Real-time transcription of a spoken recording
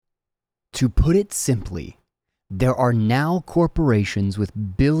To put it simply, there are now corporations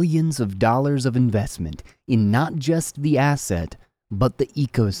with billions of dollars of investment in not just the asset, but the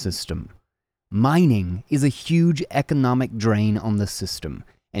ecosystem. Mining is a huge economic drain on the system,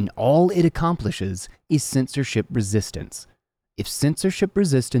 and all it accomplishes is censorship resistance. If censorship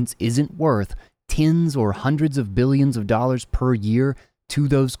resistance isn't worth tens or hundreds of billions of dollars per year to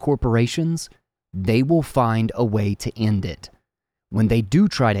those corporations, they will find a way to end it. When they do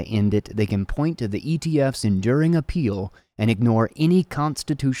try to end it, they can point to the ETF's enduring appeal and ignore any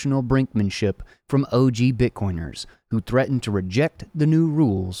constitutional brinkmanship from OG Bitcoiners who threaten to reject the new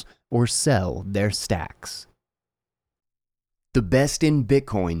rules or sell their stacks. The best in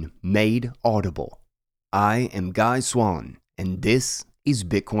Bitcoin made audible. I am Guy Swan, and this is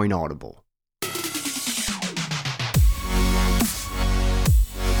Bitcoin Audible.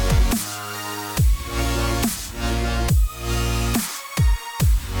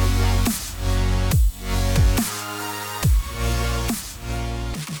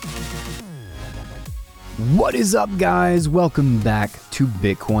 What is up, guys? Welcome back to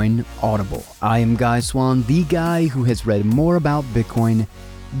Bitcoin Audible. I am Guy Swan, the guy who has read more about Bitcoin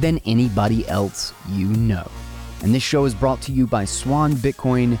than anybody else you know. And this show is brought to you by Swan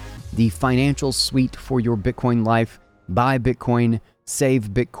Bitcoin, the financial suite for your Bitcoin life. Buy Bitcoin, save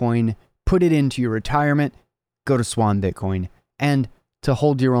Bitcoin, put it into your retirement, go to Swan Bitcoin. And to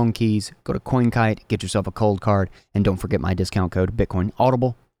hold your own keys, go to CoinKite, get yourself a cold card, and don't forget my discount code, Bitcoin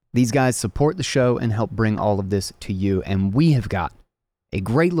Audible. These guys support the show and help bring all of this to you, and we have got a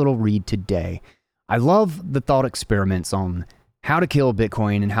great little read today. I love the thought experiments on how to kill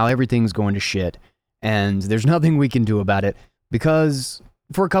Bitcoin and how everything's going to shit, and there's nothing we can do about it because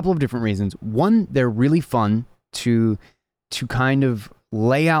for a couple of different reasons. One, they're really fun to kind of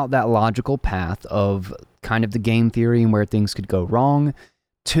lay out that logical path of kind of the game theory and where things could go wrong.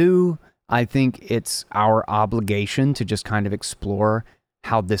 Two, I think it's our obligation to just kind of explore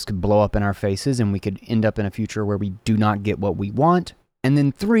how this could blow up in our faces and we could end up in a future where we do not get what we want. And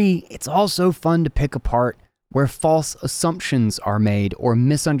then three, it's also fun to pick apart where false assumptions are made or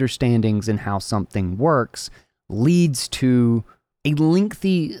misunderstandings in how something works leads to a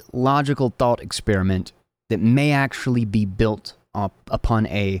lengthy logical thought experiment that may actually be built up upon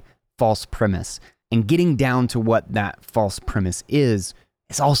a false premise. And getting down to what that false premise is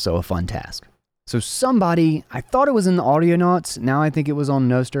also a fun task. So somebody, I thought it was in the audio notes, now I think it was on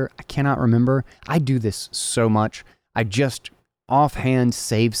Nostr, I cannot remember. I do this so much. I just offhand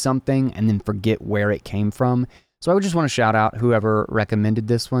save something and then forget where it came from. So I would just want to shout out whoever recommended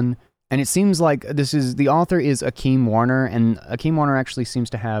this one. And it seems like the author is Akeem Warner, and Akeem Warner actually seems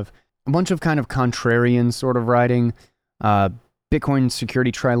to have a bunch of kind of contrarian sort of writing. Bitcoin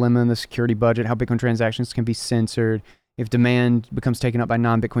security trilemma, the security budget, how Bitcoin transactions can be censored, if demand becomes taken up by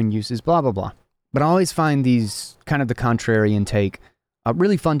non-Bitcoin uses, blah, blah, blah. But I always find these kind of the contrarian take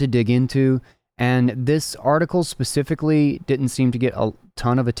really fun to dig into. And this article specifically didn't seem to get a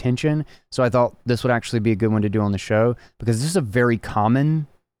ton of attention. So I thought this would actually be a good one to do on the show because this is a very common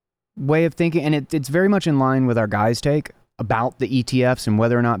way of thinking. And it's very much in line with our guys' take about the ETFs and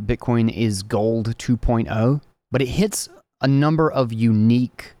whether or not Bitcoin is gold 2.0. But it hits a number of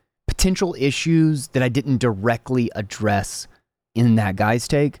unique potential issues that I didn't directly address in that guy's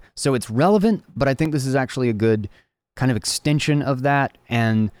take. So it's relevant, but I think this is actually a good kind of extension of that.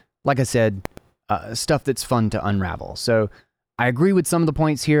 And like I said, stuff that's fun to unravel. So I agree with some of the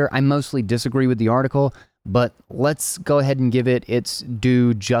points here. I mostly disagree with the article, but let's go ahead and give it its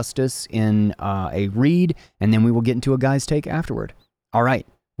due justice in a read, and then we will get into a guy's take afterward. All right,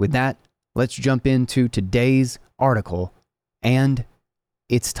 with that, let's jump into today's article, and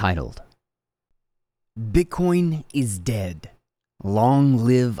it's titled, Bitcoin is Dead. Long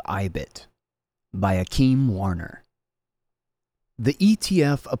Live IBIT by Akeem Warner. The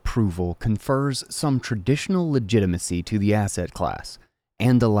ETF approval confers some traditional legitimacy to the asset class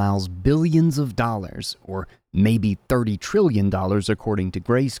and allows billions of dollars, or maybe $30 trillion according to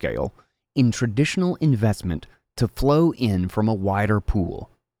Grayscale, in traditional investment to flow in from a wider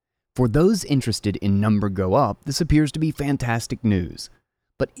pool. For those interested in number go up, this appears to be fantastic news.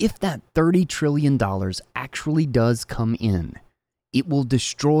 But if that $30 trillion actually does come in, it will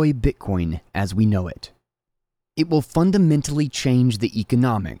destroy Bitcoin as we know it. It will fundamentally change the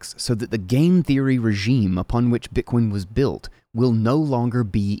economics so that the game theory regime upon which Bitcoin was built will no longer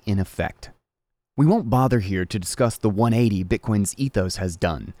be in effect. We won't bother here to discuss the 180 Bitcoin's ethos has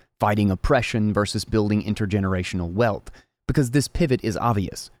done, fighting oppression versus building intergenerational wealth, because this pivot is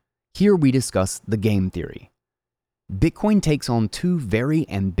obvious. Here we discuss the game theory. Bitcoin takes on two very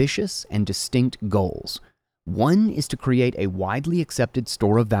ambitious and distinct goals. One is to create a widely accepted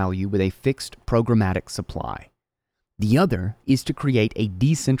store of value with a fixed programmatic supply. The other is to create a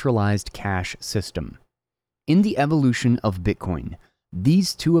decentralized cash system. In the evolution of Bitcoin,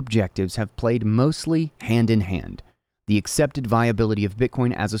 these two objectives have played mostly hand in hand. The accepted viability of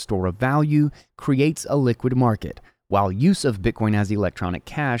Bitcoin as a store of value creates a liquid market, while use of Bitcoin as electronic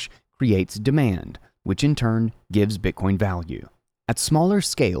cash creates demand, which in turn gives Bitcoin value. At smaller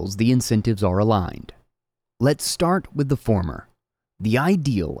scales, the incentives are aligned. Let's start with the former, the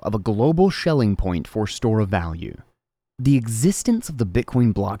ideal of a global Schelling point for store of value. The existence of the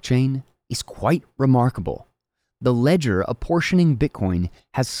Bitcoin blockchain is quite remarkable. The ledger apportioning Bitcoin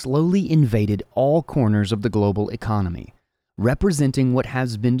has slowly invaded all corners of the global economy, representing what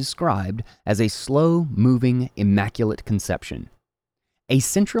has been described as a slow-moving, immaculate conception. A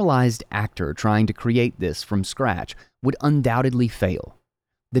centralized actor trying to create this from scratch would undoubtedly fail.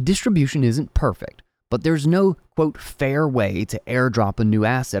 The distribution isn't perfect, but there's no, quote, fair way to airdrop a new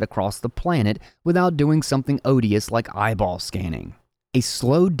asset across the planet without doing something odious like eyeball scanning. A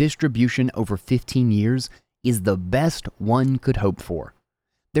slow distribution over 15 years is the best one could hope for.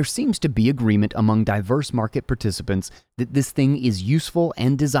 There seems to be agreement among diverse market participants that this thing is useful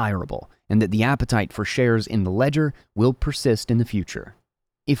and desirable, and that the appetite for shares in the ledger will persist in the future.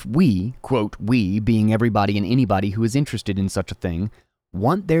 If we, quote, we being everybody and anybody who is interested in such a thing,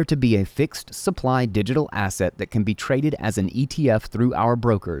 want there to be a fixed supply digital asset that can be traded as an ETF through our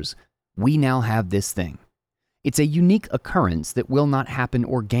brokers, we now have this thing. It's a unique occurrence that will not happen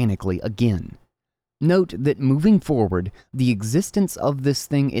organically again. Note that moving forward, the existence of this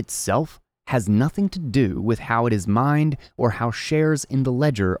thing itself has nothing to do with how it is mined or how shares in the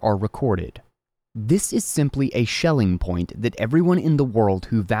ledger are recorded. This is simply a Schelling point that everyone in the world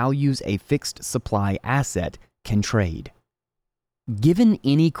who values a fixed supply asset can trade. Given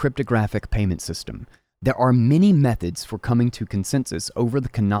any cryptographic payment system, there are many methods for coming to consensus over the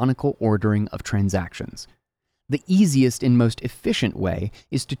canonical ordering of transactions. The easiest and most efficient way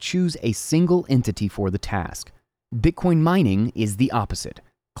is to choose a single entity for the task. Bitcoin mining is the opposite: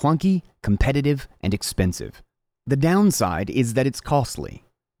 clunky, competitive, and expensive. The downside is that it's costly.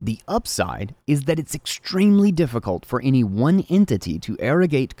 The upside is that it's extremely difficult for any one entity to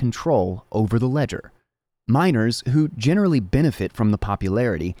arrogate control over the ledger. Miners, who generally benefit from the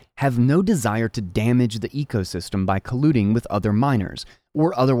popularity, have no desire to damage the ecosystem by colluding with other miners,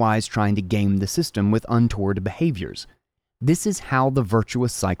 or otherwise trying to game the system with untoward behaviors. This is how the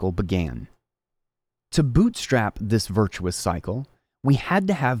virtuous cycle began. To bootstrap this virtuous cycle, we had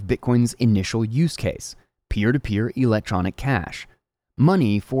to have Bitcoin's initial use case: peer-to-peer electronic cash.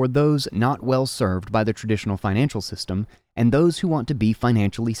 Money for those not well served by the traditional financial system and those who want to be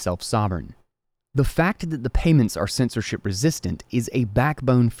financially self-sovereign. The fact that the payments are censorship resistant is a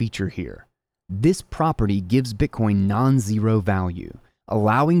backbone feature here. This property gives Bitcoin non-zero value,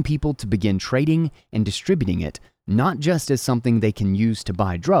 allowing people to begin trading and distributing it not just as something they can use to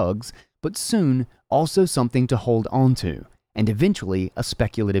buy drugs, but soon also something to hold onto, and eventually a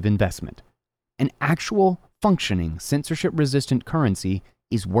speculative investment. An actual, functioning, censorship-resistant currency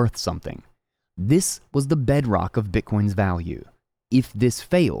is worth something. This was the bedrock of Bitcoin's value. If this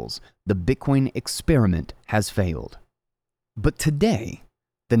fails, the Bitcoin experiment has failed. But today,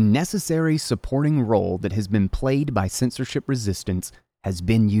 the necessary supporting role that has been played by censorship resistance has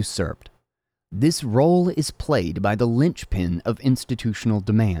been usurped. This role is played by the linchpin of institutional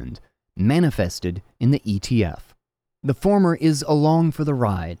demand, manifested in the ETF. The former is along for the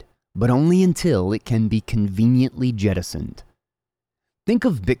ride, but only until it can be conveniently jettisoned. Think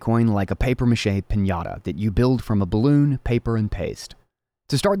of Bitcoin like a papier-mâché piñata that you build from a balloon, paper, and paste.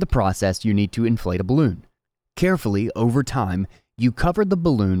 To start the process, you need to inflate a balloon. Carefully, over time, you cover the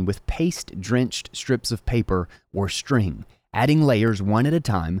balloon with paste-drenched strips of paper or string, adding layers one at a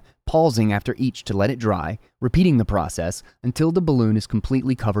time, pausing after each to let it dry, repeating the process until the balloon is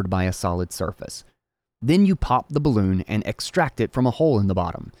completely covered by a solid surface. Then you pop the balloon and extract it from a hole in the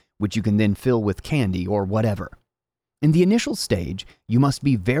bottom, which you can then fill with candy or whatever. In the initial stage, you must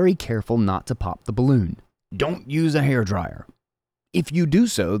be very careful not to pop the balloon. Don't use a hairdryer. If you do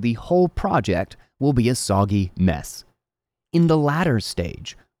so, the whole project will be a soggy mess. In the latter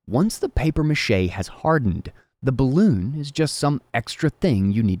stage, once the papier-mâché has hardened, the balloon is just some extra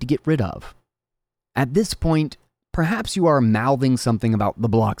thing you need to get rid of. At this point, perhaps you are mouthing something about the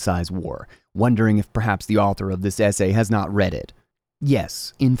block size war, wondering if perhaps the author of this essay has not read it.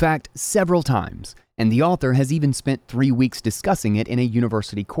 Yes, in fact, several times, and the author has even spent 3 weeks discussing it in a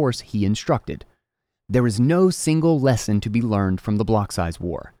university course he instructed. There is no single lesson to be learned from the block size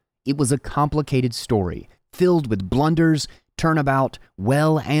war. It was a complicated story, filled with blunders, turnabout,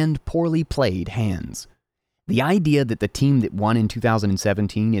 well and poorly played hands. The idea that the team that won in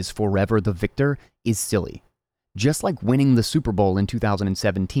 2017 is forever the victor is silly. Just like winning the Super Bowl in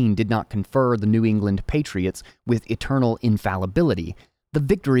 2017 did not confer the New England Patriots with eternal infallibility, the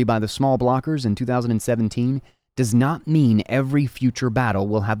victory by the small blockers in 2017 does not mean every future battle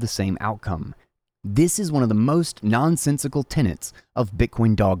will have the same outcome. This is one of the most nonsensical tenets of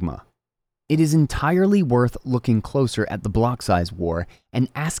Bitcoin dogma. It is entirely worth looking closer at the block size war and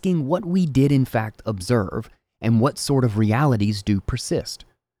asking what we did in fact observe and what sort of realities do persist.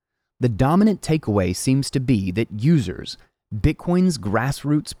 The dominant takeaway seems to be that users, Bitcoin's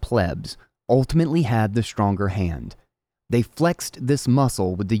grassroots plebs, ultimately had the stronger hand. They flexed this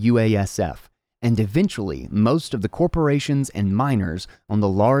muscle with the UASF, and eventually most of the corporations and miners on the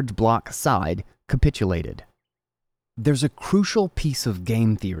large block side capitulated. There's a crucial piece of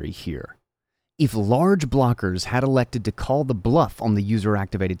game theory here. If large blockers had elected to call the bluff on the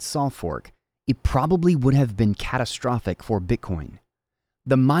user-activated soft fork, it probably would have been catastrophic for Bitcoin.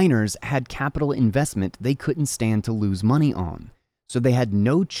 The miners had capital investment they couldn't stand to lose money on, so they had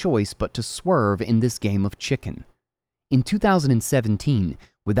no choice but to swerve in this game of chicken. In 2017,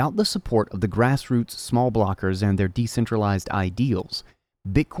 without the support of the grassroots small blockers and their decentralized ideals,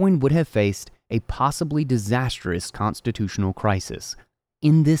 Bitcoin would have faced a possibly disastrous constitutional crisis.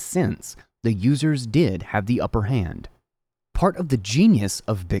 In this sense, the users did have the upper hand. Part of the genius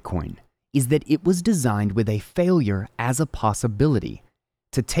of Bitcoin is that it was designed with a failure as a possibility.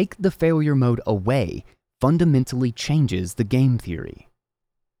 To take the failure mode away fundamentally changes the game theory.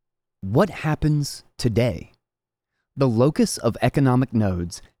 What happens today? The locus of economic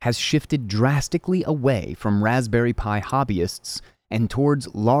nodes has shifted drastically away from Raspberry Pi hobbyists and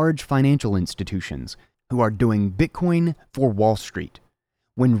towards large financial institutions who are doing Bitcoin for Wall Street.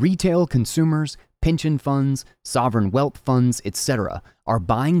 When retail consumers, pension funds, sovereign wealth funds, etc. are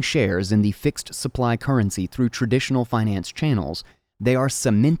buying shares in the fixed supply currency through traditional finance channels, they are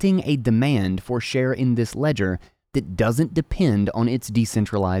cementing a demand for share in this ledger that doesn't depend on its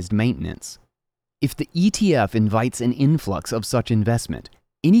decentralized maintenance. If the ETF invites an influx of such investment,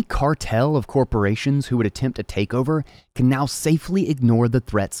 any cartel of corporations who would attempt a takeover can now safely ignore the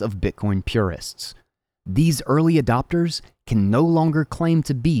threats of Bitcoin purists. These early adopters can no longer claim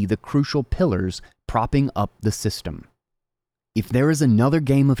to be the crucial pillars propping up the system. If there is another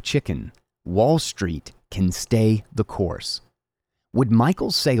game of chicken, Wall Street can stay the course. Would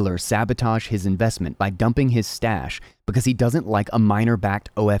Michael Saylor sabotage his investment by dumping his stash because he doesn't like a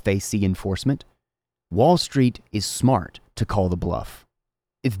miner-backed OFAC enforcement? Wall Street is smart to call the bluff.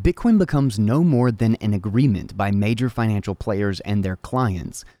 If Bitcoin becomes no more than an agreement by major financial players and their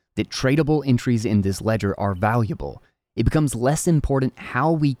clients that tradable entries in this ledger are valuable, it becomes less important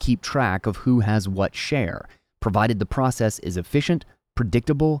how we keep track of who has what share, provided the process is efficient,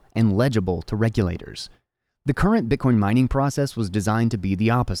 predictable, and legible to regulators. The current Bitcoin mining process was designed to be the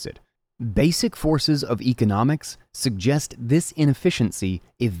opposite. Basic forces of economics suggest this inefficiency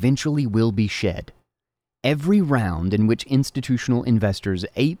eventually will be shed. Every round in which institutional investors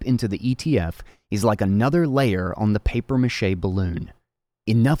ape into the ETF is like another layer on the papier-mâché balloon.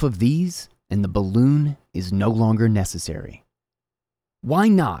 Enough of these, and the balloon is no longer necessary. Why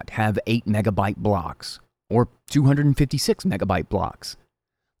not have 8 megabyte blocks, or 256 megabyte blocks?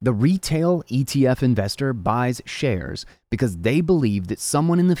 The retail ETF investor buys shares because they believe that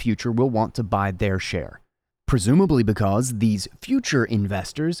someone in the future will want to buy their share, presumably because these future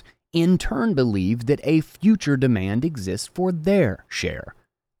investors in turn believe that a future demand exists for their share.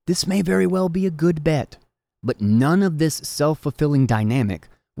 This may very well be a good bet, but none of this self-fulfilling dynamic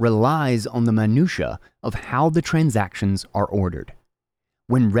relies on the minutiae of how the transactions are ordered.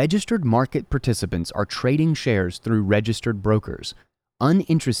 When registered market participants are trading shares through registered brokers,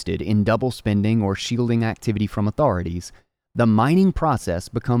 uninterested in double spending or shielding activity from authorities, the mining process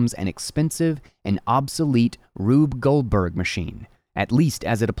becomes an expensive and obsolete Rube Goldberg machine, at least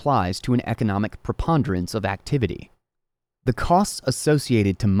as it applies to an economic preponderance of activity. The costs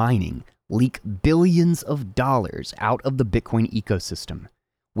associated to mining leak billions of dollars out of the Bitcoin ecosystem,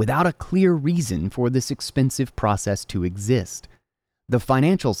 without a clear reason for this expensive process to exist. The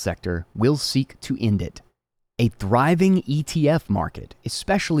financial sector will seek to end it. A thriving ETF market,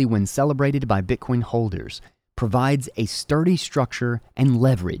 especially when celebrated by Bitcoin holders, provides a sturdy structure and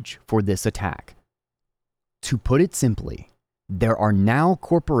leverage for this attack. To put it simply, there are now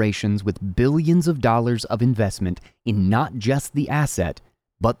corporations with billions of dollars of investment in not just the asset,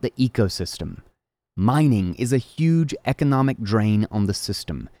 but the ecosystem. Mining is a huge economic drain on the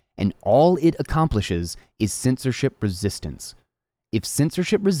system, and all it accomplishes is censorship resistance. If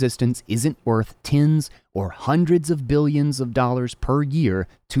censorship resistance isn't worth tens or hundreds of billions of dollars per year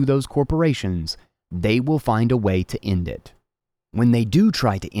to those corporations, they will find a way to end it. When they do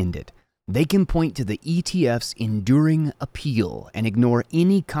try to end it, they can point to the ETF's enduring appeal and ignore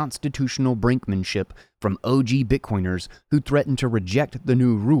any constitutional brinkmanship from OG Bitcoiners who threaten to reject the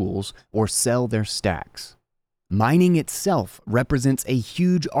new rules or sell their stacks. Mining itself represents a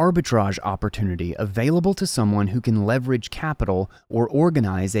huge arbitrage opportunity available to someone who can leverage capital or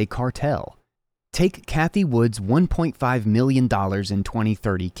organize a cartel. Take Cathie Wood's $1.5 million in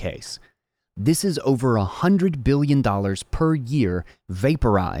 2030 case. This is over $100 billion per year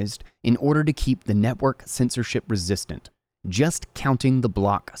vaporized in order to keep the network censorship resistant, just counting the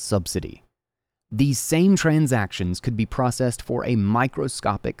block subsidy. These same transactions could be processed for a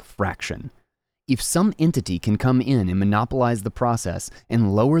microscopic fraction. If some entity can come in and monopolize the process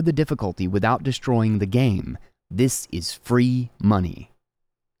and lower the difficulty without destroying the game, this is free money.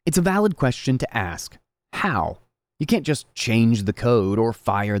 It's a valid question to ask. How? You can't just change the code or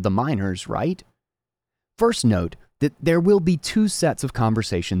fire the miners, right? First, note that there will be two sets of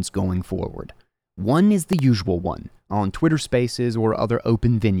conversations going forward. One is the usual one, on Twitter Spaces or other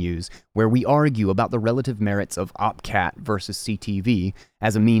open venues, where we argue about the relative merits of OpCat versus CTV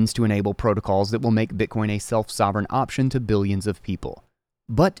as a means to enable protocols that will make Bitcoin a self-sovereign option to billions of people.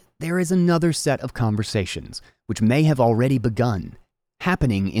 But there is another set of conversations, which may have already begun,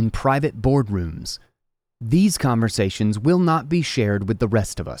 happening in private boardrooms. These conversations will not be shared with the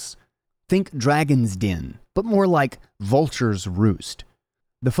rest of us. Think Dragon's Den, but more like Vulture's Roost.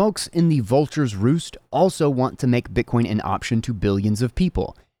 The folks in the Vulture's Roost also want to make Bitcoin an option to billions of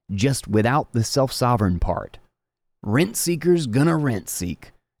people, just without the self-sovereign part. Rent seekers gonna rent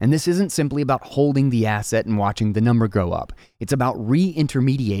seek. And this isn't simply about holding the asset and watching the number go up. It's about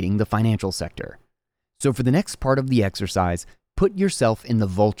re-intermediating the financial sector. So for the next part of the exercise, put yourself in the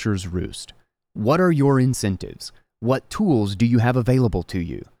Vulture's Roost. What are your incentives? What tools do you have available to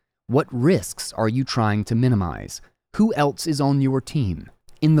you? What risks are you trying to minimize? Who else is on your team?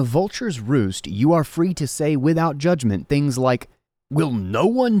 In the Vulture's Roost, you are free to say without judgment things like, "Will no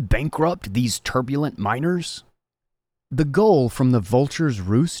one bankrupt these turbulent miners?" The goal from the Vulture's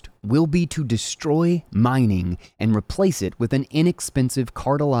Roost will be to destroy mining and replace it with an inexpensive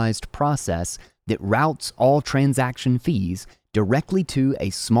cartelized process that routes all transaction fees directly to a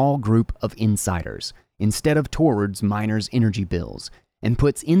small group of insiders, instead of towards miners' energy bills, and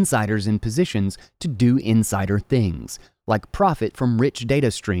puts insiders in positions to do insider things, like profit from rich data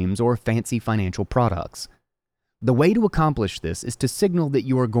streams or fancy financial products. The way to accomplish this is to signal that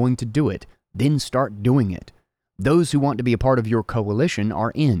you are going to do it, then start doing it. Those who want to be a part of your coalition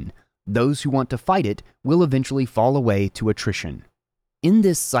are in. Those who want to fight it will eventually fall away to attrition. In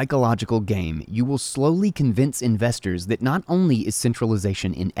this psychological game, you will slowly convince investors that not only is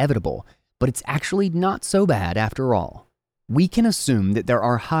centralization inevitable, but it's actually not so bad after all. We can assume that there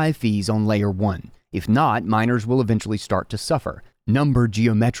are high fees on layer 1. If not, miners will eventually start to suffer. Number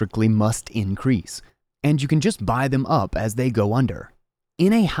geometrically must increase, and you can just buy them up as they go under.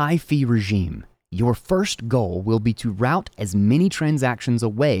 In a high fee regime, your first goal will be to route as many transactions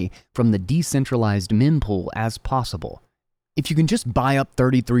away from the decentralized mempool as possible. If you can just buy up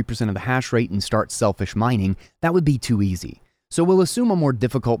 33% of the hash rate and start selfish mining, that would be too easy. So we'll assume a more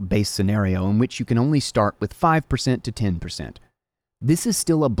difficult base scenario in which you can only start with 5% to 10%. This is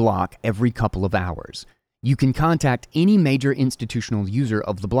still a block every couple of hours. You can contact any major institutional user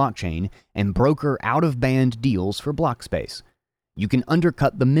of the blockchain and broker out-of-band deals for block space. You can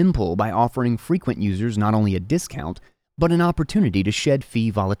undercut the mempool by offering frequent users not only a discount, but an opportunity to shed fee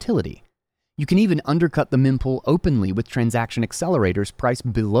volatility. You can even undercut the mempool openly with transaction accelerators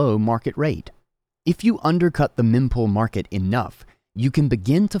priced below market rate. If you undercut the mempool market enough, you can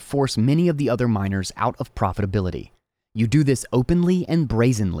begin to force many of the other miners out of profitability. You do this openly and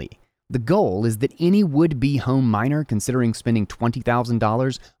brazenly. The goal is that any would-be home miner considering spending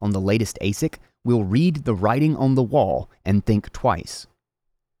 $20,000 on the latest ASIC will read the writing on the wall and think twice.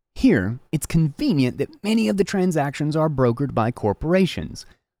 Here, it's convenient that many of the transactions are brokered by corporations,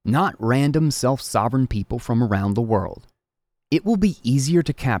 not random self-sovereign people from around the world. It will be easier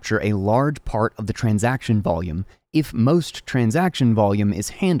to capture a large part of the transaction volume if most transaction volume is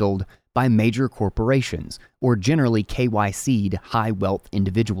handled by major corporations or generally KYC'd high-wealth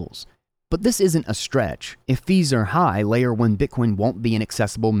individuals. But this isn't a stretch. If fees are high, Layer 1 Bitcoin won't be an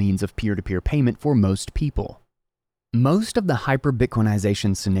accessible means of peer-to-peer payment for most people. Most of the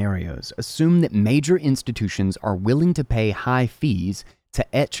hyper-Bitcoinization scenarios assume that major institutions are willing to pay high fees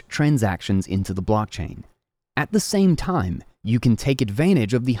to etch transactions into the blockchain. At the same time, you can take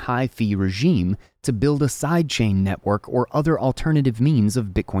advantage of the high fee regime to build a sidechain network or other alternative means of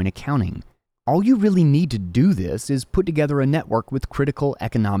Bitcoin accounting. All you really need to do this is put together a network with critical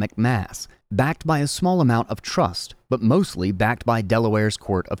economic mass, backed by a small amount of trust, but mostly backed by Delaware's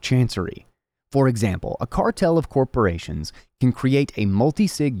Court of Chancery. For example, a cartel of corporations can create a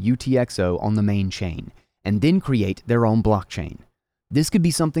multi-sig UTXO on the main chain, and then create their own blockchain. This could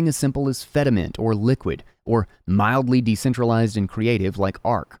be something as simple as Fedimint or Liquid, or mildly decentralized and creative like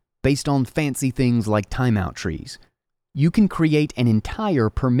Arc, based on fancy things like timeout trees. You can create an entire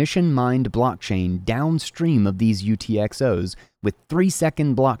permission-mined blockchain downstream of these UTXOs with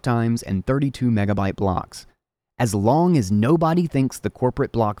 3-second block times and 32 megabyte blocks. As long as nobody thinks the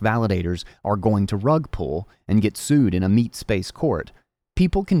corporate block validators are going to rug pull and get sued in a meat space court,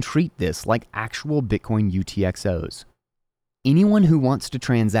 people can treat this like actual Bitcoin UTXOs. Anyone who wants to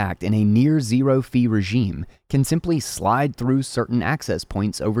transact in a near-zero fee regime can simply slide through certain access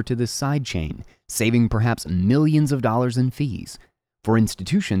points over to this sidechain, saving perhaps millions of dollars in fees. For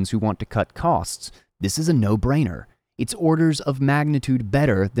institutions who want to cut costs, this is a no-brainer. It's orders of magnitude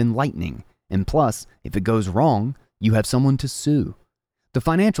better than Lightning, and plus, if it goes wrong, you have someone to sue. The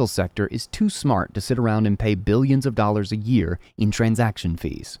financial sector is too smart to sit around and pay billions of dollars a year in transaction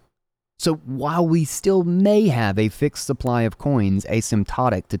fees. So while we still may have a fixed supply of coins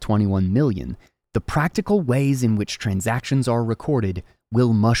asymptotic to 21 million, the practical ways in which transactions are recorded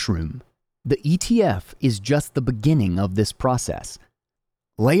will mushroom. The ETF is just the beginning of this process.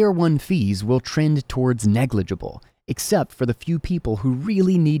 Layer 1 fees will trend towards negligible, except for the few people who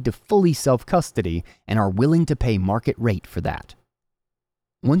really need to fully self-custody and are willing to pay market rate for that.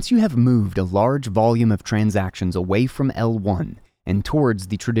 Once you have moved a large volume of transactions away from L1 and towards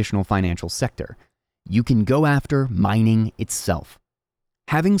the traditional financial sector, you can go after mining itself.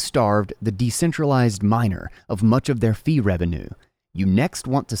 Having starved the decentralized miner of much of their fee revenue, you next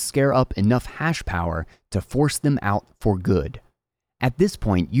want to scare up enough hash power to force them out for good. At this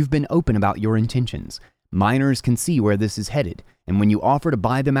point, you've been open about your intentions. Miners can see where this is headed, and when you offer to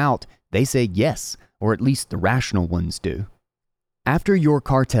buy them out, they say yes, or at least the rational ones do. After your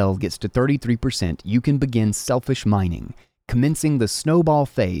cartel gets to 33%, you can begin selfish mining, commencing the snowball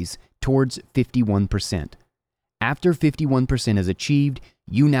phase towards 51%. After 51% is achieved,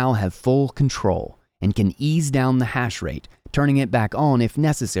 you now have full control and can ease down the hash rate, turning it back on if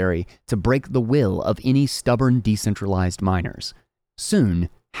necessary to break the will of any stubborn decentralized miners. Soon,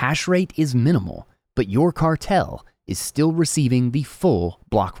 hash rate is minimal, but your cartel is still receiving the full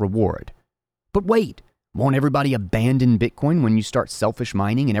block reward. But wait, won't everybody abandon Bitcoin when you start selfish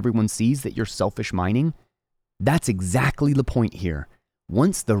mining and everyone sees that you're selfish mining? That's exactly the point here.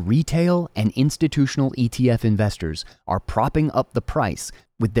 Once the retail and institutional ETF investors are propping up the price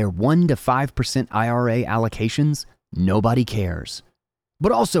with their 1 to 5% IRA allocations, nobody cares.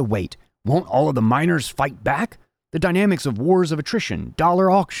 But also wait, won't all of the miners fight back? The dynamics of wars of attrition,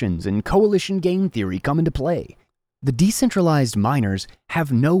 dollar auctions, and coalition game theory come into play. The decentralized miners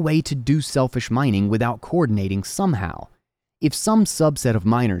have no way to do selfish mining without coordinating somehow. If some subset of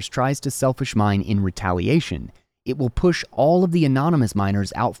miners tries to selfish mine in retaliation, it will push all of the anonymous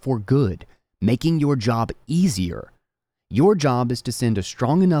miners out for good, making your job easier. Your job is to send a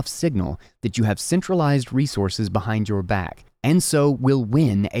strong enough signal that you have centralized resources behind your back, and so will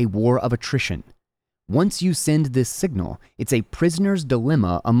win a war of attrition. Once you send this signal, it's a prisoner's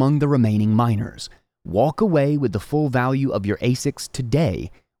dilemma among the remaining miners. Walk away with the full value of your ASICs today,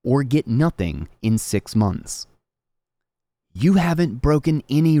 or get nothing in 6 months. You haven't broken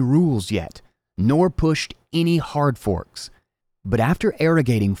any rules yet, nor pushed any hard forks. But after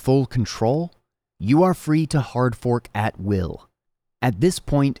arrogating full control, you are free to hard fork at will. At this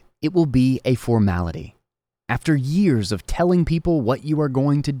point, it will be a formality. After years of telling people what you are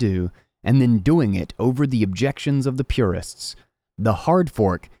going to do, and then doing it over the objections of the purists, the hard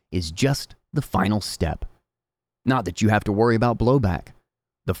fork is just the final step. Not that you have to worry about blowback.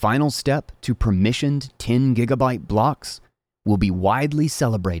 The final step to permissioned 10 gigabyte blocks will be widely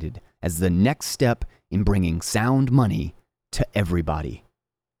celebrated as the next step in bringing sound money to everybody.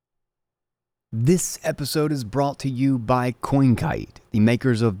 This episode is brought to you by CoinKite, the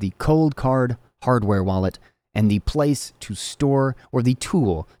makers of the Cold Card hardware wallet and the place to store, or the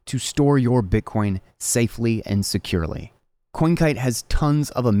tool to store your Bitcoin safely and securely. CoinKite has tons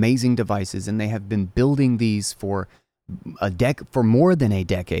of amazing devices, and they have been building these for more than a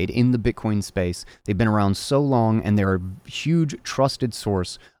decade in the Bitcoin space. They've been around so long, and they're a huge trusted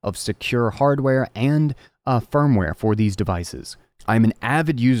source of secure hardware and firmware for these devices. I'm an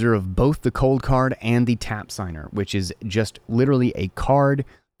avid user of both the Cold Card and the Tap Signer, which is just literally a card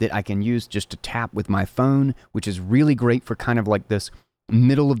that I can use just to tap with my phone, which is really great for kind of like this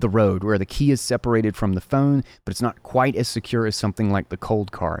middle of the road where the key is separated from the phone, but it's not quite as secure as something like the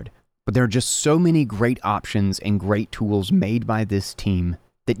Cold Card. But there are just so many great options and great tools made by this team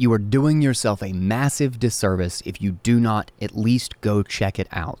that you are doing yourself a massive disservice if you do not at least go check it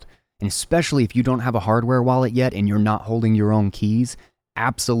out. And especially if you don't have a hardware wallet yet and you're not holding your own keys,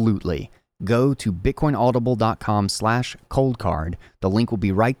 absolutely. Go to bitcoinaudible.com/coldcard. The link will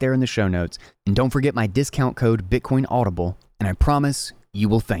be right there in the show notes. And don't forget my discount code BitcoinAudible, and I promise you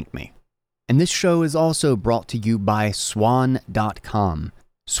will thank me. And this show is also brought to you by Swan.com.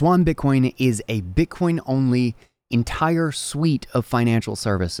 Swan Bitcoin is a Bitcoin-only entire suite of financial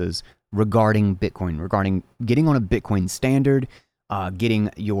services regarding Bitcoin, regarding getting on a Bitcoin standard,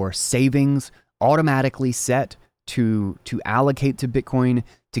 getting your savings automatically set to allocate to Bitcoin,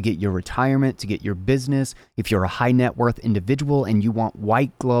 to get your retirement, to get your business. If you're a high net worth individual and you want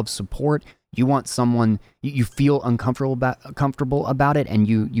white glove support, you want someone you feel comfortable about it, and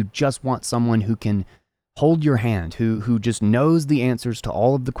you just want someone who can hold your hand, who just knows the answers to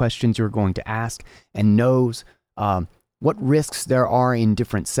all of the questions you're going to ask and knows what risks there are in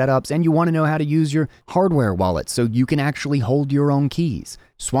different setups, and you want to know how to use your hardware wallet so you can actually hold your own keys.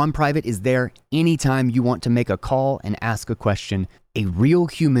 Swan Private is there anytime you want to make a call and ask a question. A real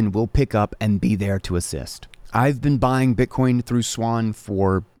human will pick up and be there to assist. I've been buying Bitcoin through Swan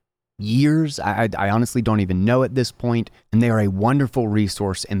for years. I honestly don't even know at this point, and they are a wonderful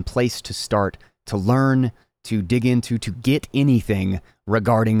resource and place to start, to learn, to dig into, to get anything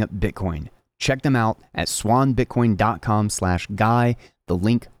regarding Bitcoin. Check them out at swanbitcoin.com/guy. The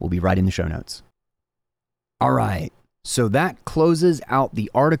link will be right in the show notes. All right, so that closes out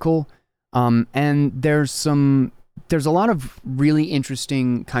the article, and there's a lot of really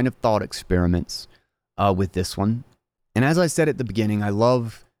interesting kind of thought experiments with this one. And as I said at the beginning, I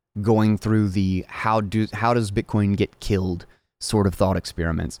love going through the how does Bitcoin get killed sort of thought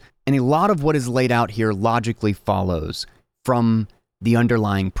experiments. And a lot of what is laid out here logically follows from the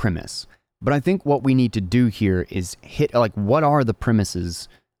underlying premise. But I think what we need to do here is hit, what are the premises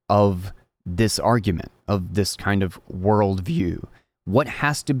of this argument, of this kind of worldview? What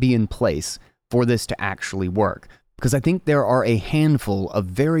has to be in place for this to actually work? Because I think there are a handful of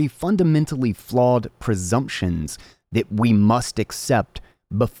very fundamentally flawed presumptions that we must accept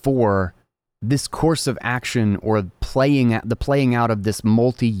before this course of action or the playing out of this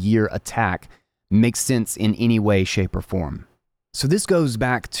multi-year attack makes sense in any way, shape, or form. So this goes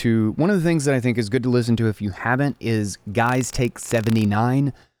back to one of the things that I think is good to listen to if you haven't is Guys Take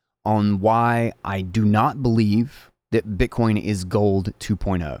 79 on why I do not believe that Bitcoin is gold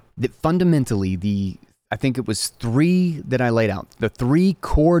 2.0. That fundamentally, I think it was 3 that I laid out, the 3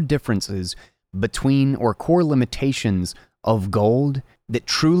 core differences between, or core limitations of gold that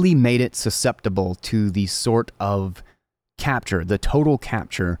truly made it susceptible to the sort of capture, the total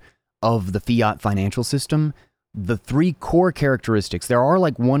capture of the fiat financial system. The 3 core characteristics, there are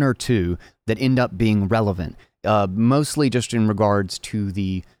 1 or 2 that end up being relevant, mostly just in regards to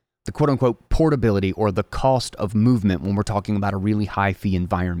the quote-unquote portability or the cost of movement when we're talking about a really high fee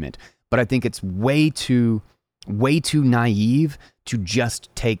environment. But I think it's way too naive to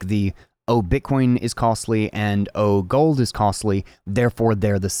just take the, oh, Bitcoin is costly and oh, gold is costly, therefore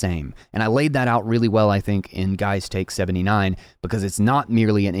they're the same. And I laid that out really well, I think, in Guys Take 79, because it's not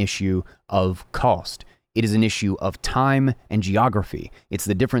merely an issue of cost. It is an issue of time and geography. It's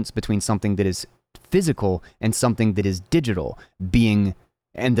the difference between something that is physical and something that is digital,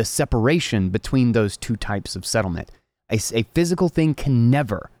 and the separation between those 2 types of settlement. A physical thing can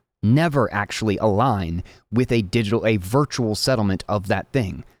never actually align with a virtual settlement of that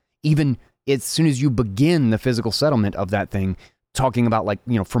thing. Even as soon as you begin the physical settlement of that thing, talking about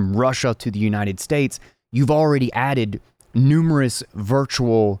from Russia to the United States, you've already added numerous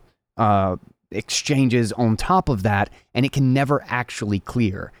virtual exchanges on top of that, and it can never actually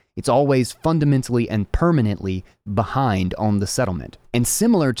clear. It's always fundamentally and permanently behind on the settlement. And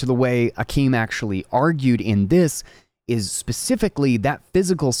similar to the way Akeem actually argued in this is specifically that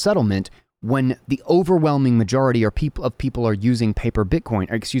physical settlement, when the overwhelming majority of people are using paper Bitcoin,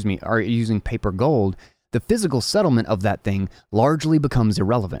 are using paper gold, the physical settlement of that thing largely becomes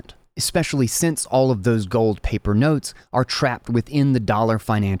irrelevant, especially since all of those gold paper notes are trapped within the dollar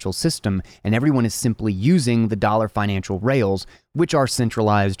financial system, and everyone is simply using the dollar financial rails, which are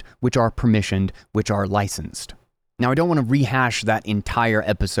centralized, which are permissioned, which are licensed. Now, I don't want to rehash that entire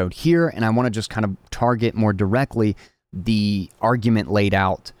episode here, and I want to just kind of target more directly the argument laid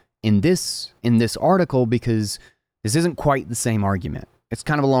out in this article, because this isn't quite the same argument. It's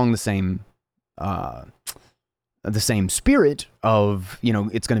kind of along the same spirit of,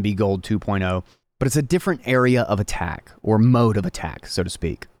 it's going to be gold 2.0, but it's a different area of attack or mode of attack, so to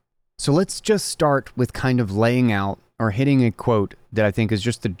speak. So let's just start with kind of laying out hitting a quote that I think is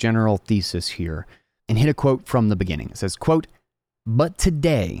just the general thesis here, and hit a quote from the beginning. It says, quote, "But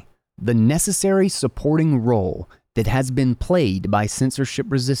today, the necessary supporting role that has been played by censorship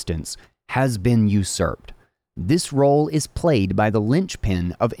resistance has been usurped. This role is played by the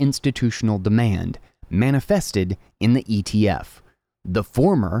linchpin of institutional demand, manifested in the ETF. The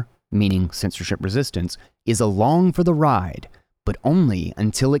former, meaning censorship resistance, is along for the ride, but only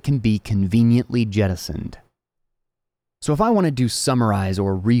until it can be conveniently jettisoned." So if I wanted to summarize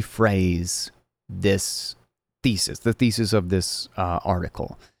or rephrase this thesis, the thesis of this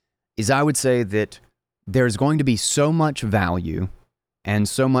article, is I would say that there's going to be so much value and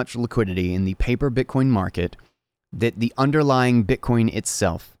so much liquidity in the paper Bitcoin market that the underlying Bitcoin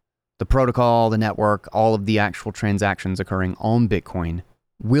itself, the protocol, the network, all of the actual transactions occurring on Bitcoin,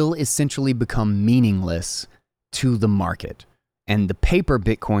 will essentially become meaningless to the market. And the paper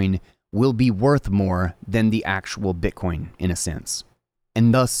Bitcoin will be worth more than the actual Bitcoin, in a sense.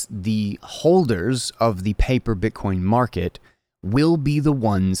 And thus, the holders of the paper Bitcoin market will be the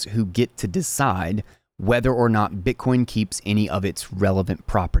ones who get to decide whether or not Bitcoin keeps any of its relevant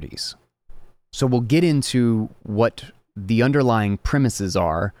properties. So we'll get into what the underlying premises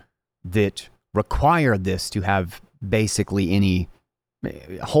are that require this to have basically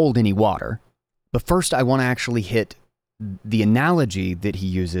hold any water. But first, I want to actually hit the analogy that he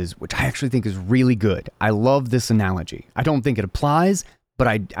uses, which I actually think is really good. I love this analogy. I don't think it applies, but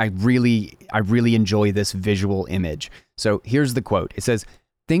I really enjoy this visual image. So here's the quote. It says,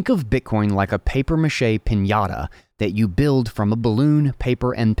 "Think of Bitcoin like a papier-mâché piñata that you build from a balloon,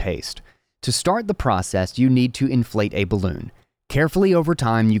 paper, and paste. To start the process, you need to inflate a balloon. Carefully over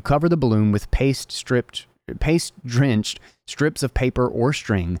time, you cover the balloon with paste-drenched strips of paper or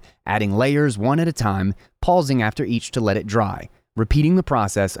string, adding layers one at a time, pausing after each to let it dry, repeating the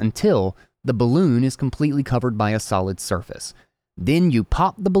process until the balloon is completely covered by a solid surface. Then you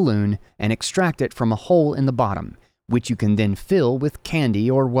pop the balloon and extract it from a hole in the bottom, which you can then fill with candy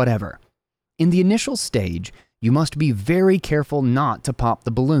or whatever. In the initial stage, you must be very careful not to pop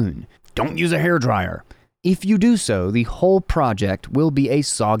the balloon. Don't use a hairdryer. If you do so, the whole project will be a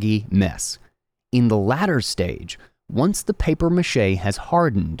soggy mess. In the latter stage, once the papier-mâché has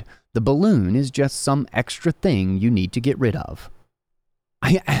hardened, the balloon is just some extra thing you need to get rid of."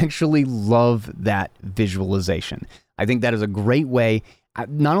 I actually love that visualization. I think that is a great way.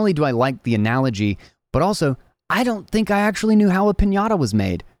 Not only do I like the analogy, but also I don't think I actually knew how a piñata was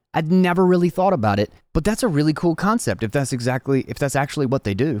made. I'd never really thought about it, but that's a really cool concept if that's actually what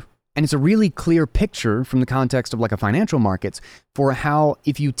they do. And it's a really clear picture from the context of like a financial markets for how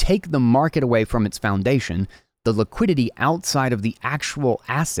if you take the market away from its foundation, the liquidity outside of the actual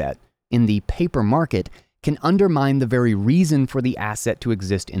asset in the paper market can undermine the very reason for the asset to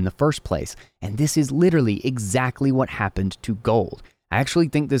exist in the first place. And this is literally exactly what happened to gold. I actually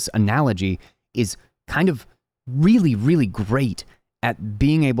think this analogy is kind of really, really great at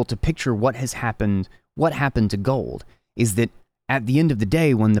being able to picture what happened to gold, is that at the end of the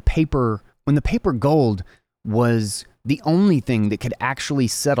day, when the paper gold was the only thing that could actually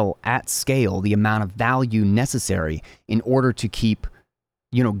settle at scale the amount of value necessary in order to keep,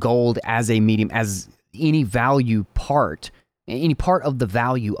 gold as a medium, as any part of the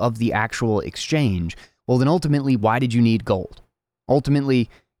value of the actual exchange, well, then ultimately, why did you need gold? Ultimately,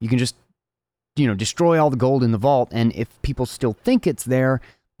 you can just, destroy all the gold in the vault, and if people still think it's there,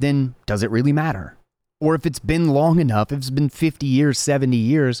 then does it really matter? Or if it's been long enough, if it's been 50 years, 70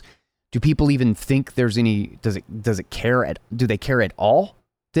 years, do people even think there's any, do they care at all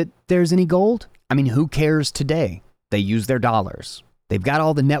that there's any gold? I mean, who cares today? They use their dollars. They've got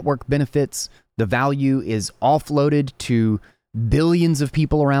all the network benefits. The value is offloaded to billions of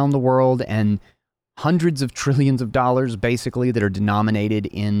people around the world and hundreds of trillions of dollars, basically, that are denominated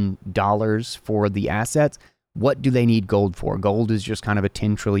in dollars for the assets. What do they need gold for? Gold is just kind of a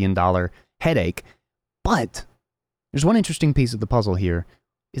 $10 trillion headache. But there's one interesting piece of the puzzle here,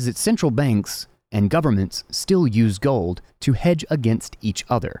 is that central banks and governments still use gold to hedge against each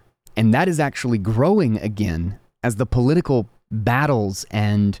other. And that is actually growing again as the political battles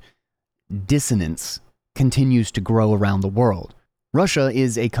and dissonance continues to grow around the world. Russia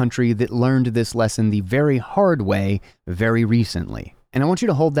is a country that learned this lesson the very hard way very recently. And I want you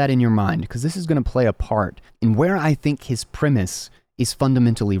to hold that in your mind, because this is going to play a part in where I think his premise is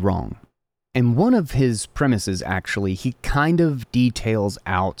fundamentally wrong. And one of his premises, actually, he kind of details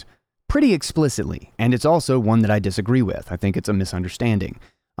out pretty explicitly. And it's also one that I disagree with. I think it's a misunderstanding.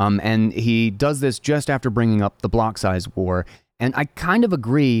 And he does this just after bringing up the block size war. And I kind of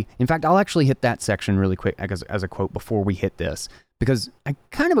agree. In fact, I'll actually hit that section really quick as a quote before we hit this, because I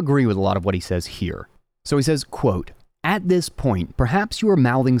kind of agree with a lot of what he says here. So he says, quote, At this point, perhaps you are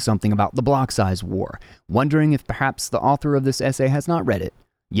mouthing something about the block size war, wondering if perhaps the author of this essay has not read it.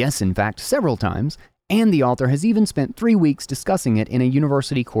 Yes, in fact, several times, and the author has even spent 3 weeks discussing it in a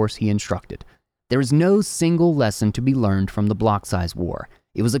university course he instructed. There is no single lesson to be learned from the block size war.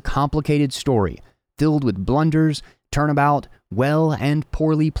 It was a complicated story, filled with blunders, turnabout, well and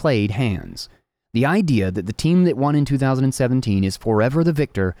poorly played hands. The idea that the team that won in 2017 is forever the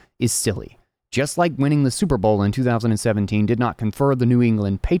victor is silly. Just like winning the Super Bowl in 2017 did not confer the New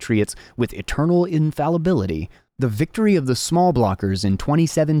England Patriots with eternal infallibility, the victory of the small blockers in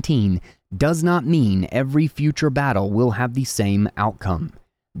 2017 does not mean every future battle will have the same outcome.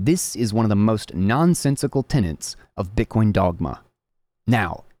 This is one of the most nonsensical tenets of Bitcoin dogma.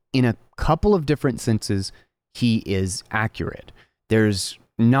 Now, in a couple of different senses, he is accurate. There's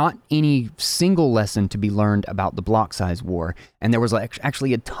not any single lesson to be learned about the block size war, and there was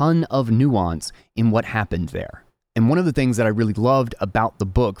actually a ton of nuance in what happened there. And one of the things that I really loved about the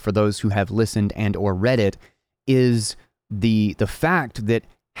book, for those who have listened and or read it, is the fact that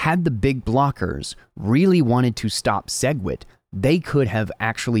had the big blockers really wanted to stop SegWit, they could have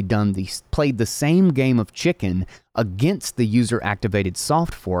actually played the same game of chicken against the user-activated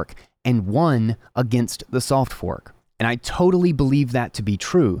soft fork and won against the soft fork. And I totally believe that to be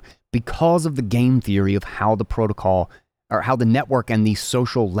true because of the game theory of how the protocol, or how the network and the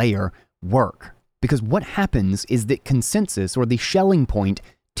social layer work. Because what happens is that consensus, or the Schelling point,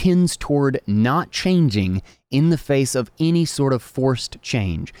 tends toward not changing in the face of any sort of forced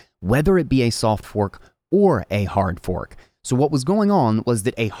change, whether it be a soft fork or a hard fork. So what was going on was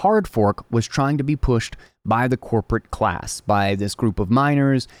that a hard fork was trying to be pushed by the corporate class, by this group of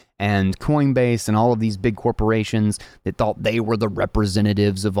miners and Coinbase and all of these big corporations that thought they were the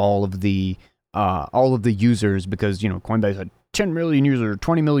representatives of all of the users, because, you know, Coinbase had 10 million users,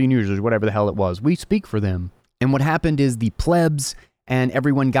 20 million users, whatever the hell it was. We speak for them. And what happened is the plebs and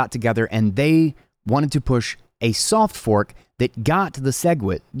everyone got together and they wanted to push a soft fork that got the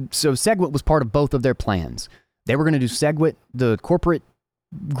SegWit. So SegWit was part of both of their plans. They were going to do SegWit, the corporate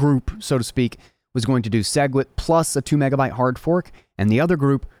group, so to speak, was going to do SegWit plus a 2 megabyte hard fork, and the other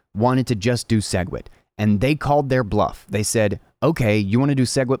group wanted to just do SegWit. And they called their bluff. They said, okay, you want to do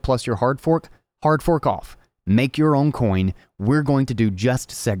SegWit plus your hard fork off. Make your own coin. We're going to do just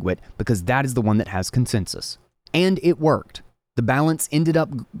SegWit because that is the one that has consensus. And it worked. The balance ended up,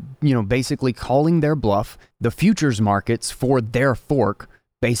 basically calling their bluff. The futures markets for their fork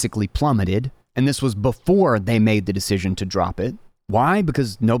basically plummeted. And this was before they made the decision to drop it. Why?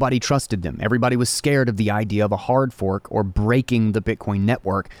 Because nobody trusted them. Everybody was scared of the idea of a hard fork or breaking the Bitcoin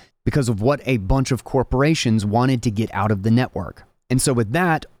network because of what a bunch of corporations wanted to get out of the network. And so with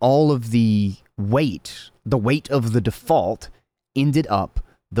that, all of the weight of the default ended up,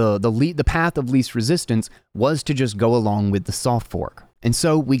 the path of least resistance was to just go along with the soft fork. And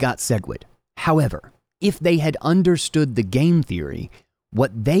so we got SegWit. However, if they had understood the game theory,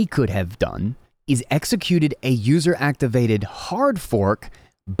 what they could have done is executed a user-activated hard fork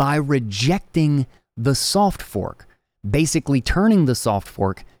by rejecting the soft fork, basically turning the soft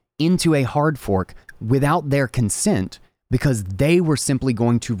fork into a hard fork without their consent, because they were simply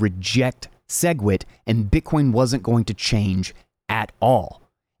going to reject SegWit and Bitcoin wasn't going to change at all.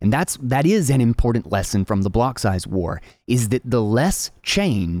 And that is an important lesson from the block size war, is that the less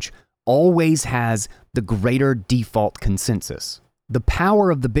change always has the greater default consensus. The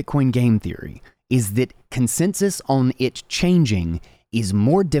power of the Bitcoin game theory is that consensus on it changing is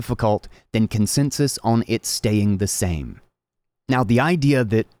more difficult than consensus on it staying the same. Now, the idea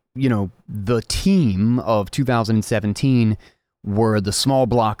that, the team of 2017 were the small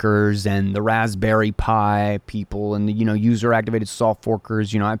blockers and the Raspberry Pi people and the, user-activated soft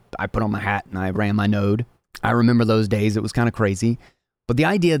forkers, I put on my hat and I ran my node. I remember those days. It was kind of crazy. But the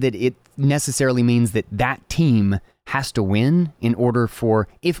idea that it necessarily means that that team has to win in order for,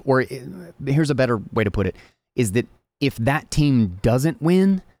 here's a better way to put it, is that if that team doesn't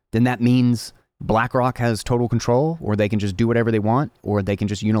win, then that means BlackRock has total control, or they can just do whatever they want, or they can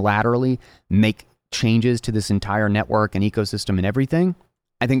just unilaterally make changes to this entire network and ecosystem and everything.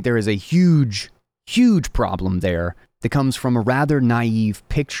 I think there is a huge, huge problem there that comes from a rather naive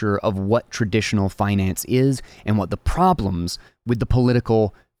picture of what traditional finance is and what the problems with the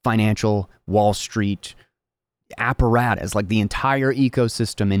political, financial, Wall Street apparatus, like the entire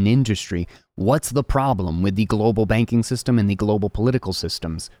ecosystem and industry. What's the problem with the global banking system and the global political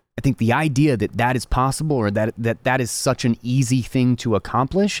systems? I think the idea that that is possible, or that is such an easy thing to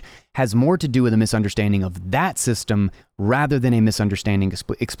accomplish, has more to do with a misunderstanding of that system rather than a misunderstanding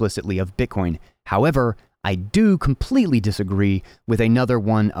explicitly of Bitcoin. However, I do completely disagree with another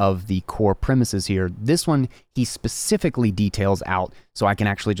one of the core premises here. This one he specifically details out, so I can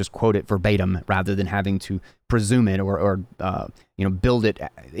actually just quote it verbatim rather than having to presume it or build it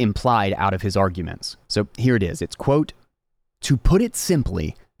implied out of his arguments. So here it is. It's, quote, "To put it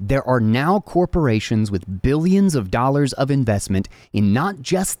simply, there are now corporations with billions of dollars of investment in not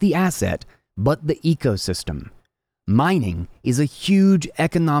just the asset, but the ecosystem. Mining is a huge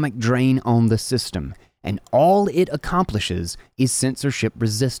economic drain on the system, and all it accomplishes is censorship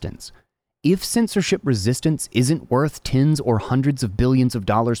resistance. If censorship resistance isn't worth tens or hundreds of billions of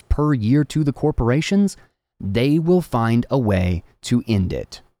dollars per year to the corporations, they will find a way to end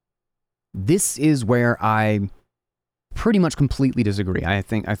it." This is where I pretty much completely disagree. I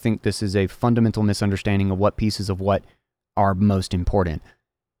think this is a fundamental misunderstanding of what pieces of what are most important.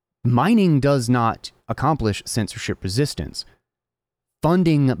 Mining does not accomplish censorship resistance.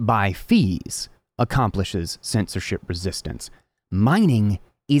 Funding by fees accomplishes censorship resistance. Mining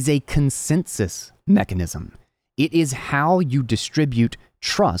is a consensus mechanism. It is how you distribute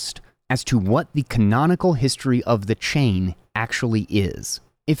trust as to what the canonical history of the chain actually is.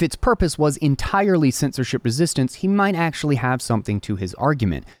 If its purpose was entirely censorship resistance, he might actually have something to his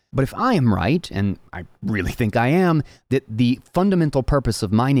argument. But if I am right, and I really think I am, that the fundamental purpose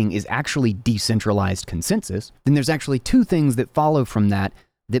of mining is actually decentralized consensus, then there's actually two things that follow from that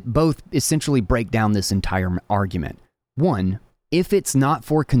both essentially break down this entire argument. One, if it's not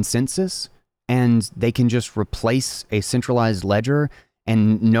for consensus and they can just replace a centralized ledger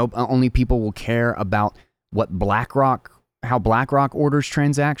and only people will care about how BlackRock orders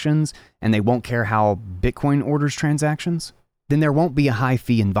transactions and they won't care how Bitcoin orders transactions, then there won't be a high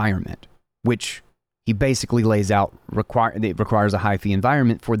fee environment, which he basically lays out it requires a high fee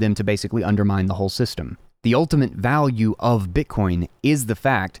environment for them to basically undermine the whole system. The ultimate value of Bitcoin is the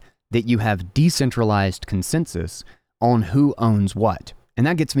fact that you have decentralized consensus on who owns what. And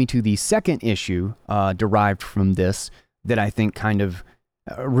that gets me to the second issue derived from this that I think kind of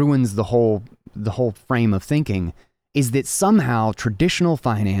ruins the whole frame of thinking, is that somehow traditional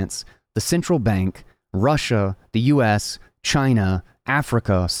finance, the central bank, Russia, the US, China,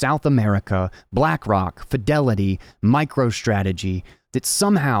 Africa, South America, BlackRock, Fidelity, MicroStrategy, that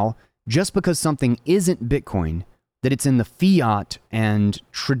somehow, just because something isn't Bitcoin, that it's in the fiat and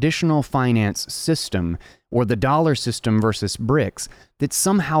traditional finance system or the dollar system versus BRICS, that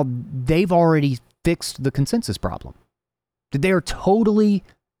somehow they've already fixed the consensus problem. That they are totally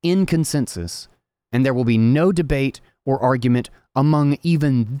in consensus and there will be no debate or argument among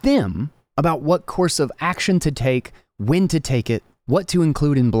even them about what course of action to take, when to take it, what to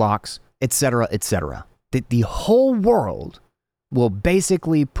include in blocks, etc., etc. That the whole world will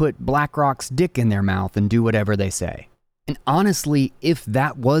basically put BlackRock's dick in their mouth and do whatever they say. And honestly, if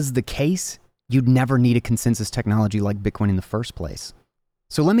that was the case, you'd never need a consensus technology like Bitcoin in the first place.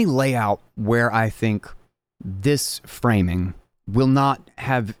 So let me lay out where I think this framing will not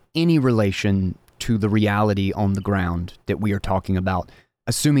have any relation to the reality on the ground that we are talking about,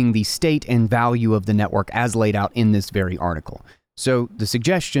 assuming the state and value of the network as laid out in this very article. So the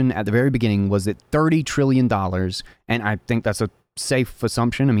suggestion at the very beginning was that $30 trillion, and I think that's a safe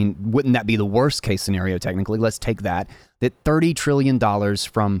assumption. I mean, wouldn't that be the worst case scenario technically? Let's take that $30 trillion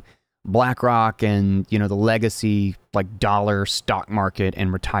from BlackRock and, the legacy like dollar stock market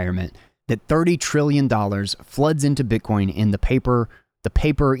and retirement, that $30 trillion floods into Bitcoin in the paper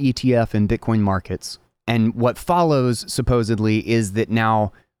ETF and Bitcoin markets. And what follows supposedly is that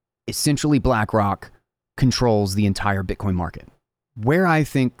now essentially BlackRock controls the entire Bitcoin market. Where I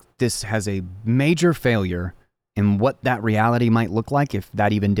think this has a major failure and what that reality might look like if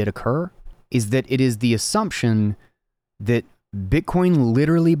that even did occur is that it is the assumption that Bitcoin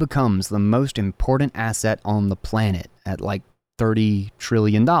literally becomes the most important asset on the planet at like $30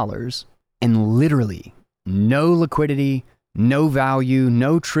 trillion and literally no liquidity, no value,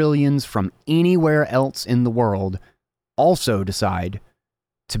 no trillions from anywhere else in the world also decide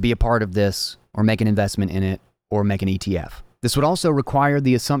to be a part of this or make an investment in it or make an ETF. This would also require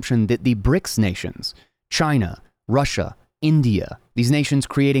the assumption that the BRICS nations, China, Russia, India, these nations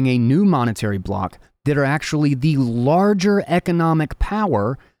creating a new monetary bloc that are actually the larger economic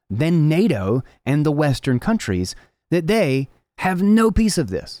power than NATO and the Western countries, that they have no piece of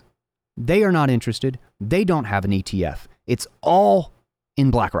this. They are not interested. They don't have an ETF. It's all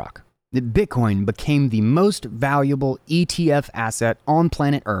in BlackRock. That Bitcoin became the most valuable ETF asset on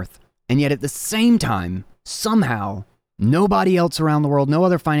planet Earth, and yet at the same time, somehow, nobody else around the world, no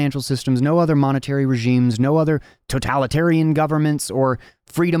other financial systems, no other monetary regimes, no other totalitarian governments or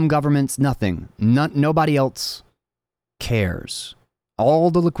freedom governments, nothing. Nobody else cares.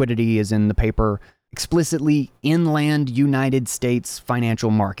 All the liquidity is in the paper explicitly inland United States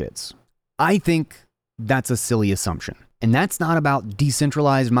financial markets. I think that's a silly assumption. And that's not about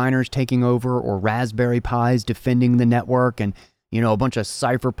decentralized miners taking over or Raspberry Pis defending the network and, a bunch of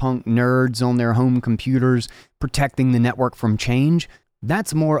cypherpunk nerds on their home computers protecting the network from change.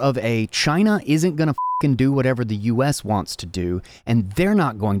 That's more of a China isn't going to fucking do whatever the US wants to do, and they're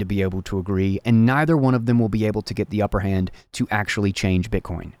not going to be able to agree, and neither one of them will be able to get the upper hand to actually change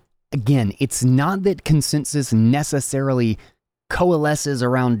Bitcoin. Again, it's not that consensus necessarily coalesces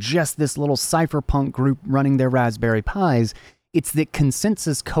around just this little cypherpunk group running their Raspberry Pis. It's that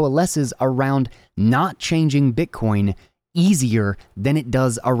consensus coalesces around not changing Bitcoin easier than it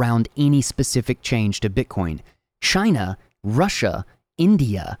does around any specific change to Bitcoin. China, Russia,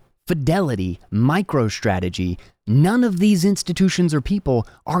 India, Fidelity, MicroStrategy, none of these institutions or people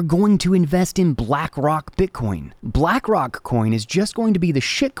are going to invest in BlackRock Bitcoin. BlackRock coin is just going to be the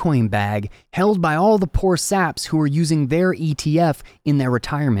shitcoin bag held by all the poor saps who are using their ETF in their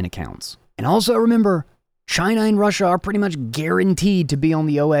retirement accounts. And also remember, China and Russia are pretty much guaranteed to be on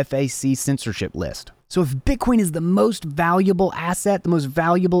the OFAC censorship list. So if Bitcoin is the most valuable asset, the most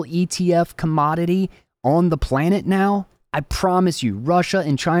valuable ETF commodity on the planet now, I promise you, Russia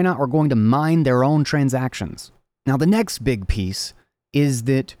and China are going to mine their own transactions. Now, the next big piece is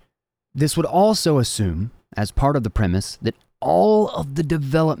that this would also assume, as part of the premise, that all of the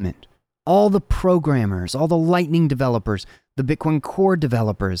development, all the programmers, all the Lightning developers, the Bitcoin Core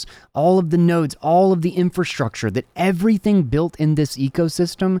developers, all of the nodes, all of the infrastructure, that everything built in this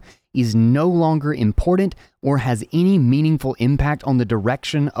ecosystem is no longer important or has any meaningful impact on the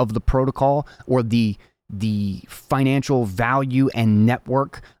direction of the protocol or the financial value and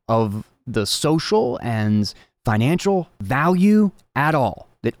network of the social and financial value at all.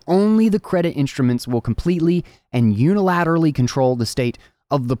 That only the credit instruments will completely and unilaterally control the state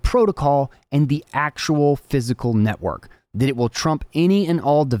of the protocol and the actual physical network. That it will trump any and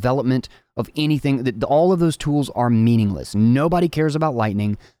all development of anything, that all of those tools are meaningless. Nobody cares about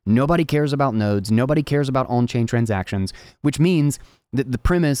Lightning. Nobody cares about nodes. Nobody cares about on-chain transactions, which means that the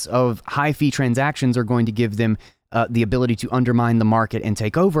premise of high-fee transactions are going to give them the ability to undermine the market and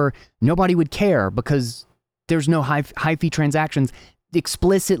take over. Nobody would care because there's no high-fee transactions.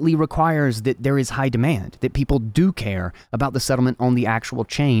 Explicitly requires that there is high demand, that people do care about the settlement on the actual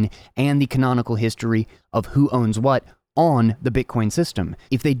chain and the canonical history of who owns what on the Bitcoin system.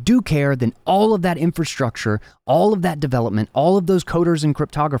 If they do care, then all of that infrastructure, all of that development, all of those coders and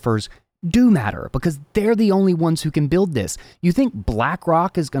cryptographers do matter because they're the only ones who can build this. You think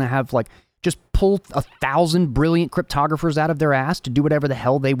BlackRock is going to have just pull 1,000 brilliant cryptographers out of their ass to do whatever the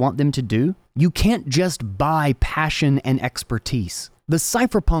hell they want them to do? You can't just buy passion and expertise. The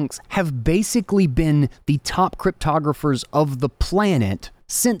cypherpunks have basically been the top cryptographers of the planet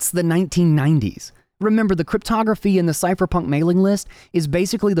since the 1990s. Remember, the cryptography in the cypherpunk mailing list is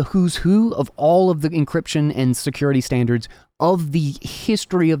basically the who's who of all of the encryption and security standards of the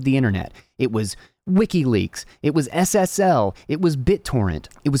history of the internet. It was WikiLeaks, it was SSL, it was BitTorrent,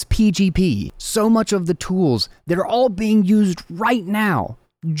 it was PGP. So much of the tools that are all being used right now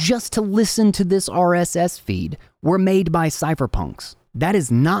just to listen to this RSS feed were made by cypherpunks. That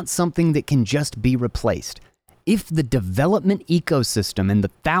is not something that can just be replaced. If the development ecosystem and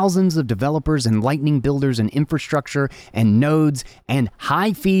the thousands of developers and Lightning builders and infrastructure and nodes and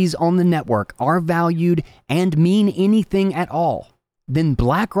high fees on the network are valued and mean anything at all, then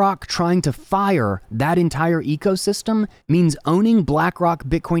BlackRock trying to fire that entire ecosystem means owning BlackRock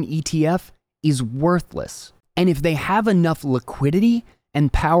Bitcoin ETF is worthless. And if they have enough liquidity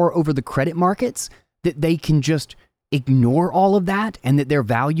and power over the credit markets that they can just ignore all of that and that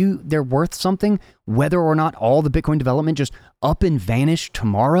they're worth something, whether or not all the Bitcoin development just up and vanish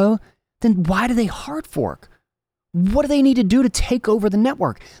tomorrow, then why do they hard fork? What do they need to do to take over the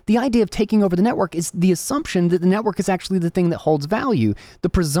network? The idea of taking over the network is the assumption that the network is actually the thing that holds value. The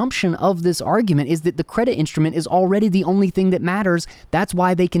presumption of this argument is that the credit instrument is already the only thing that matters. That's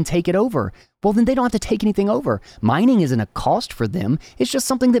why they can take it over. Well, then they don't have to take anything over. Mining isn't a cost for them. It's just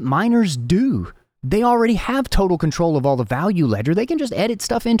something that miners do. They already have total control of all the value ledger. They can just edit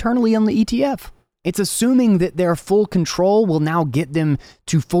stuff internally on the ETF. It's assuming that their full control will now get them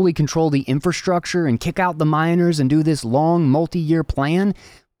to fully control the infrastructure and kick out the miners and do this long multi-year plan.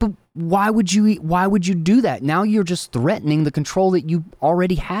 But why would you do that? Now you're just threatening the control that you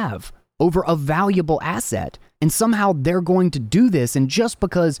already have over a valuable asset. And somehow they're going to do this, and just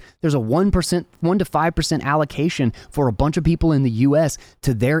because there's a 1% to 5% allocation for a bunch of people in the US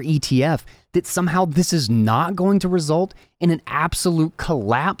to their ETF, that somehow this is not going to result in an absolute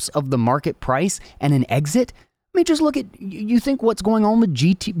collapse of the market price and an exit? I mean, just look at, you think what's going on with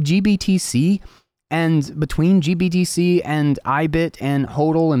GBTC And between GBTC and IBIT and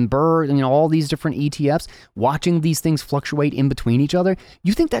HODL and Burr and all these different ETFs, watching these things fluctuate in between each other,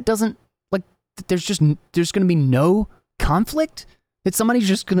 you think that doesn't, like, there's going to be no conflict?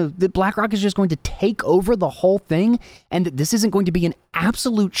 That BlackRock is just going to take over the whole thing, and that this isn't going to be an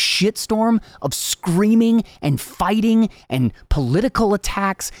absolute shitstorm of screaming and fighting and political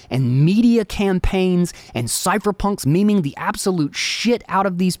attacks and media campaigns and cypherpunks memeing the absolute shit out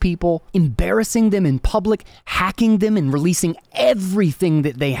of these people, embarrassing them in public, hacking them and releasing everything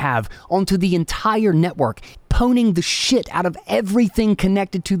that they have onto the entire network, pwning the shit out of everything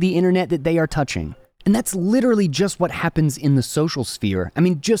connected to the internet that they are touching. And that's literally just what happens in the social sphere. I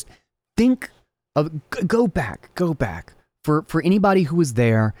mean, just think of, go back. For anybody who was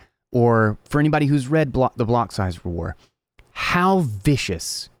there, or for anybody who's read the Block Size War, how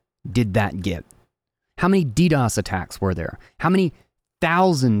vicious did that get? How many DDoS attacks were there? How many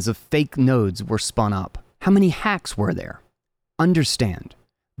thousands of fake nodes were spun up? How many hacks were there? Understand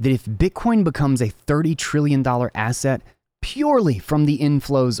that if Bitcoin becomes a $30 trillion asset purely from the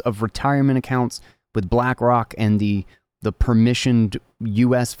inflows of retirement accounts with BlackRock and the permissioned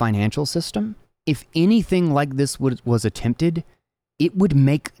US financial system, if anything like this was attempted, it would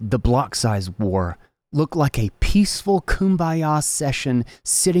make the Block Size War look like a peaceful kumbaya session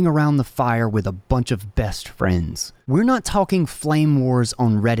sitting around the fire with a bunch of best friends. We're not talking flame wars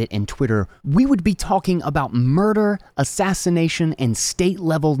on Reddit and Twitter. We would be talking about murder, assassination, and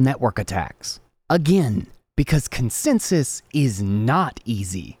state-level network attacks. Again, because consensus is not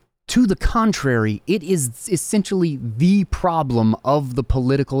easy. To the contrary, it is essentially the problem of the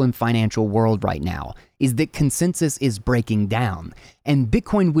political and financial world right now, is that consensus is breaking down, and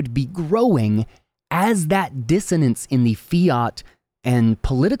Bitcoin would be growing as that dissonance in the fiat and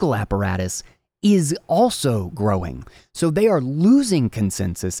political apparatus is also growing. So they are losing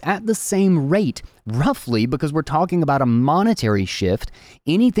consensus at the same rate, roughly, because we're talking about a monetary shift.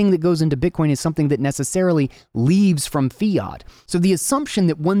 Anything that goes into Bitcoin is something that necessarily leaves from fiat. So the assumption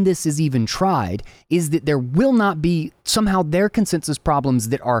that when this is even tried is that there will not be somehow their consensus problems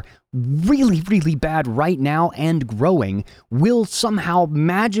that are really, really bad right now and growing will somehow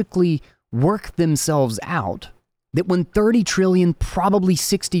magically work themselves out. That when 30 trillion, probably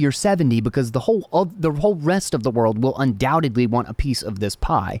 60 or 70, because the whole rest of the world will undoubtedly want a piece of this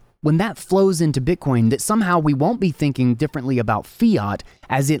pie, when that flows into Bitcoin, that somehow we won't be thinking differently about fiat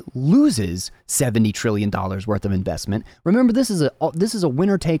as it loses $70 trillion worth of investment. Remember, this is a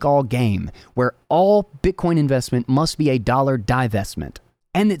winner-take-all game where all Bitcoin investment must be a dollar divestment,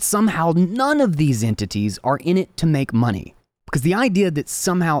 and that somehow none of these entities are in it to make money. Because the idea that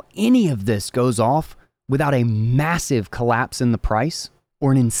somehow any of this goes off without a massive collapse in the price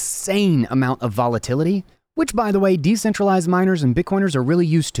or an insane amount of volatility, which, by the way, decentralized miners and Bitcoiners are really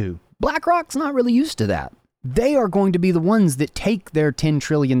used to. BlackRock's not really used to that. They are going to be the ones that take their $10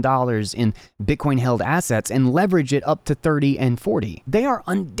 trillion in Bitcoin-held assets and leverage it up to 30 and 40. They are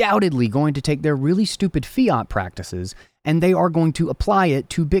undoubtedly going to take their really stupid fiat practices and they are going to apply it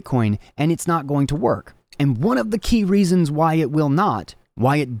to Bitcoin, and it's not going to work. And one of the key reasons why it will not,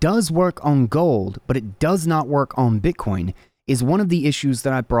 why it does work on gold, but it does not work on Bitcoin, is one of the issues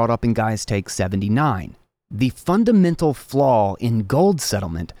that I brought up in Guys Take 79. The fundamental flaw in gold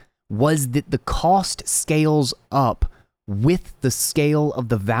settlement was that the cost scales up with the scale of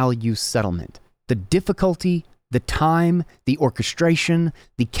the value settlement. The difficulty, the time, the orchestration,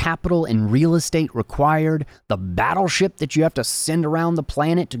 the capital and real estate required, the battleship that you have to send around the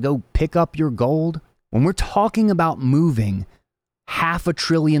planet to go pick up your gold. When we're talking about moving $500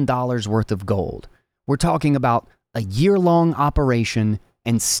 billion worth of gold, we're talking about a year-long operation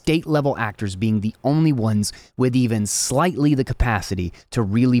and state-level actors being the only ones with even slightly the capacity to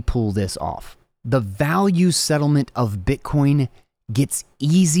really pull this off. The value settlement of Bitcoin gets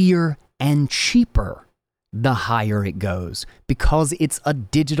easier and cheaper the higher it goes, because it's a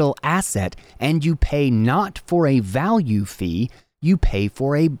digital asset and you pay not for a value fee, you pay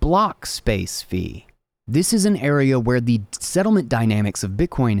for a block space fee. This is an area where the settlement dynamics of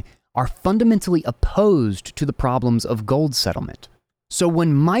Bitcoin are fundamentally opposed to the problems of gold settlement. So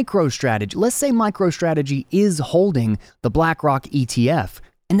when MicroStrategy, let's say MicroStrategy is holding the BlackRock ETF,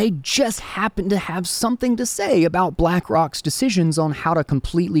 and they just happen to have something to say about BlackRock's decisions on how to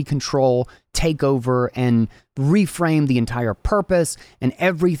completely control, take over, and reframe the entire purpose and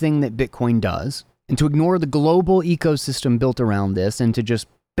everything that Bitcoin does, and to ignore the global ecosystem built around this, and to just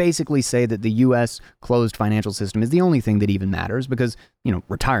basically say that the US closed financial system is the only thing that even matters because,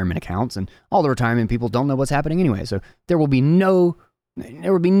 retirement accounts and all the retirement people don't know what's happening anyway. So there will be no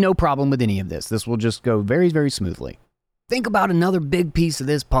problem with any of this. This will just go very, very smoothly. Think about another big piece of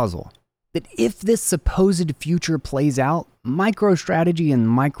this puzzle. that if this supposed future plays out, MicroStrategy and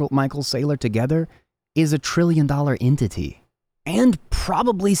Michael Saylor together is a $1 trillion entity. And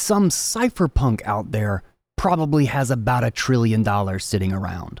probably some cypherpunk out there probably has about $1 trillion sitting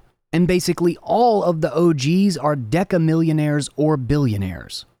around. And basically all of the OGs are decamillionaires or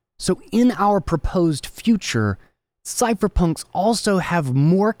billionaires. So in our proposed future, cypherpunks also have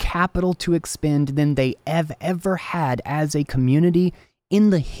more capital to expend than they have ever had as a community in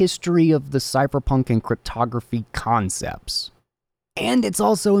the history of the cypherpunk and cryptography concepts. And it's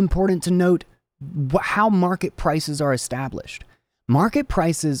also important to note how market prices are established. Market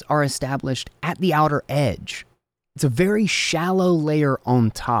prices are established at the outer edge. It's a very shallow layer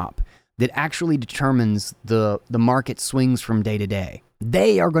on top that actually determines the market swings from day to day.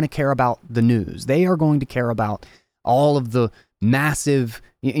 They are going to care about the news. They are going to care about all of the massive,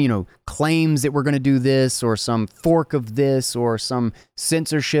 claims that we're going to do this or some fork of this or some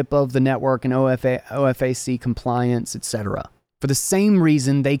censorship of the network and OFAC compliance, etc. For the same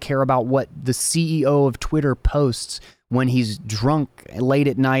reason they care about what the CEO of Twitter posts when he's drunk late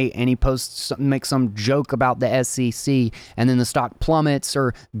at night and he makes some joke about the SEC and then the stock plummets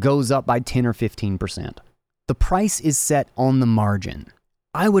or goes up by 10 or 15%. The price is set on the margin.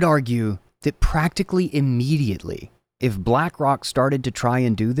 I would argue that practically immediately, if BlackRock started to try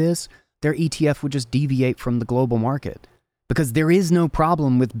and do this, their ETF would just deviate from the global market because there is no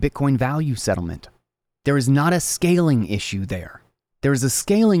problem with Bitcoin value settlement. There is not a scaling issue there. There is a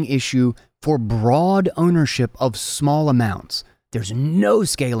scaling issue for broad ownership of small amounts. There's no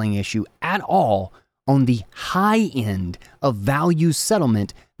scaling issue at all on the high end of value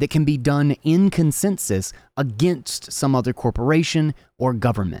settlement that can be done in consensus against some other corporation or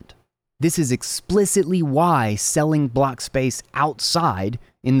government. This is explicitly why selling block space outside,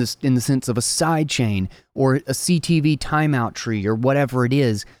 in the sense of a side chain or a CTV timeout tree or whatever it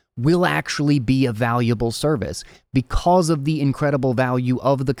is, will actually be a valuable service because of the incredible value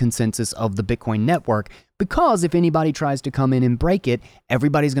of the consensus of the Bitcoin network. Because if anybody tries to come in and break it,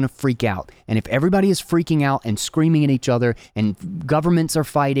 everybody's going to freak out. And if everybody is freaking out and screaming at each other and governments are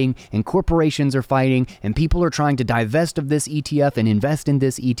fighting and corporations are fighting and people are trying to divest of this ETF and invest in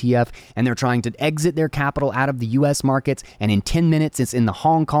this ETF and they're trying to exit their capital out of the US markets and in 10 minutes it's in the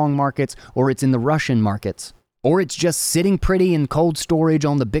Hong Kong markets or it's in the Russian markets, or it's just sitting pretty in cold storage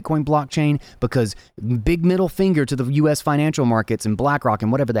on the Bitcoin blockchain because big middle finger to the US financial markets and BlackRock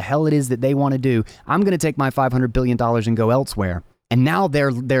and whatever the hell it is that they want to do. I'm going to take my $500 billion and go elsewhere. And now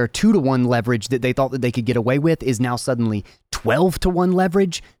their 2-to-1 leverage that they thought that they could get away with is now suddenly 12-to-1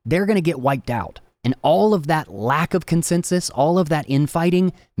 leverage. They're going to get wiped out. And all of that lack of consensus, all of that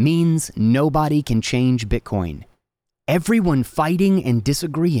infighting means nobody can change Bitcoin. Everyone fighting and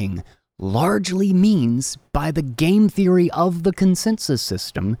disagreeing largely means, by the game theory of the consensus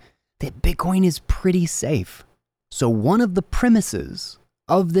system, that Bitcoin is pretty safe. So one of the premises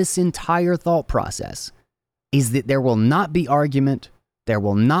of this entire thought process is that there will not be argument, there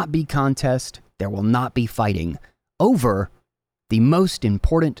will not be contest, there will not be fighting over the most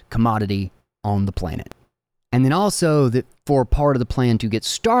important commodity on the planet. And then also that for part of the plan to get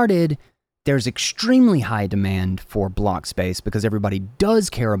started, there's extremely high demand for block space because everybody does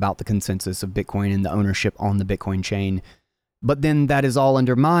care about the consensus of Bitcoin and the ownership on the Bitcoin chain. But then that is all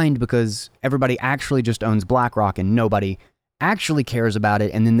undermined because everybody actually just owns BlackRock and nobody actually cares about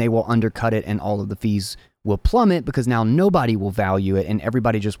it. And then they will undercut it and all of the fees will plummet because now nobody will value it and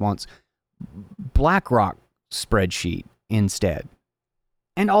everybody just wants BlackRock spreadsheet instead.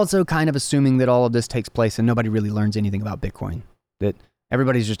 And also kind of assuming that all of this takes place and nobody really learns anything about Bitcoin. That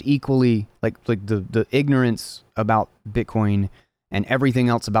everybody's just equally, like the ignorance about Bitcoin and everything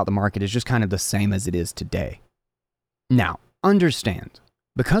else about the market is just kind of the same as it is today. Now, understand,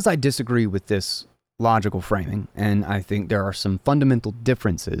 because I disagree with this logical framing, and I think there are some fundamental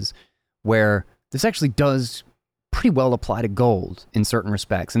differences where this actually does pretty well apply to gold in certain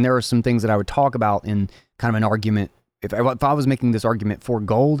respects. And there are some things that I would talk about in kind of an argument. If I was making this argument for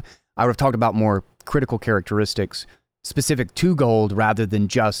gold, I would have talked about more critical characteristics specific to gold rather than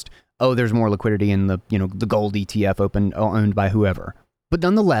just, oh, there's more liquidity in the gold ETF owned by whoever. But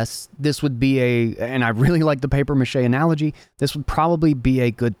nonetheless, this would be and I really like the paper mache analogy, this would probably be a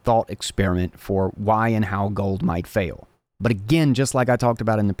good thought experiment for why and how gold might fail. But again, just like I talked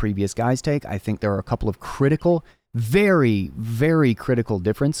about in the previous Guy's Take, I think there are a couple of critical, very, very critical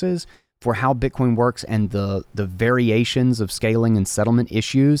differences for how Bitcoin works and the variations of scaling and settlement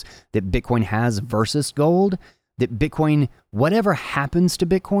issues that Bitcoin has versus gold. That Bitcoin, whatever happens to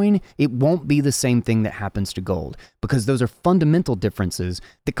Bitcoin, it won't be the same thing that happens to gold because those are fundamental differences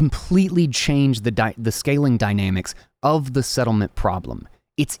that completely change the scaling dynamics of the settlement problem.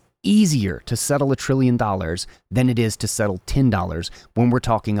 It's easier to settle $1 trillion than it is to settle $10 when we're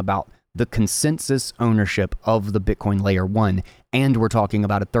talking about the consensus ownership of the Bitcoin layer 1, and we're talking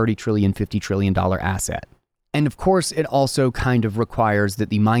about a $30 trillion, $50 trillion asset. And of course, it also kind of requires that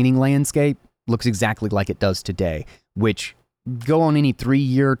the mining landscape looks exactly like it does today, which go on any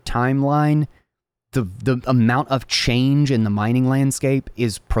 3-year timeline, the amount of change in the mining landscape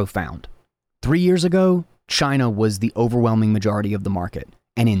is profound. 3 years ago, China was the overwhelming majority of the market.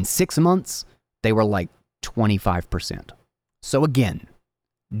 And in 6 months, they were like 25%. So again,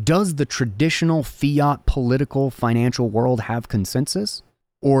 does the traditional fiat political financial world have consensus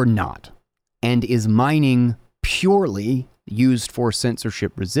or not? And is mining purely used for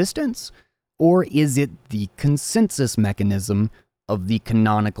censorship resistance, or is it the consensus mechanism of the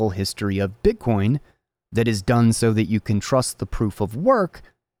canonical history of Bitcoin that is done so that you can trust the proof of work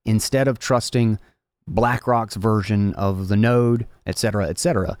instead of trusting BlackRock's version of the node, etc.,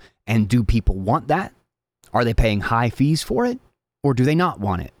 etc.? And do people want that? Are they paying high fees for it? Or do they not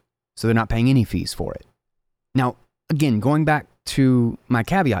want it, so they're not paying any fees for it? Now, again, going back to my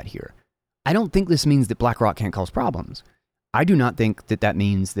caveat here, I don't think this means that BlackRock can't cause problems. I do not think that that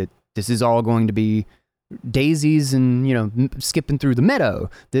means that this is all going to be daisies and, skipping through the meadow,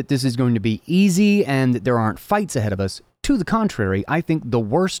 that this is going to be easy and that there aren't fights ahead of us. To the contrary, I think the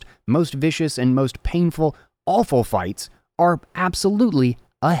worst, most vicious, and most painful, awful fights are absolutely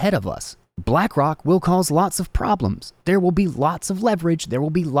ahead of us. BlackRock will cause lots of problems. There will be lots of leverage. There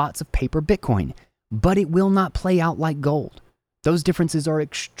will be lots of paper Bitcoin, but it will not play out like gold. Those differences are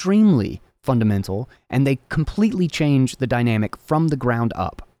extremely fundamental, and they completely change the dynamic from the ground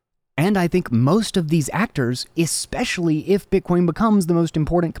up. And I think most of these actors, especially if Bitcoin becomes the most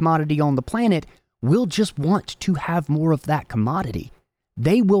important commodity on the planet, will just want to have more of that commodity.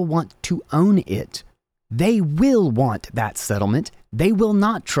 They will want to own it. They will want that settlement. They will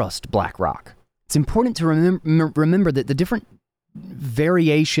not trust BlackRock. It's important to remember that the different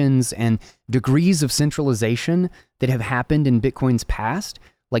variations and degrees of centralization that have happened in Bitcoin's past,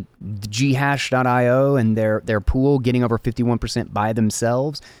 like Ghash.io and their pool getting over 51% by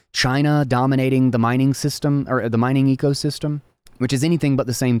themselves, China dominating the mining system or the mining ecosystem, which is anything but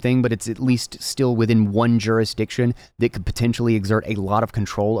the same thing, but it's at least still within one jurisdiction that could potentially exert a lot of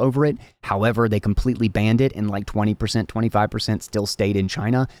control over it. However, they completely banned it and like 20%, 25% still stayed in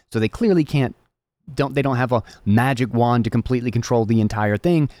China. So they clearly they don't have a magic wand to completely control the entire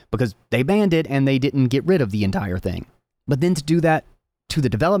thing because they banned it and they didn't get rid of the entire thing. But then to do that to the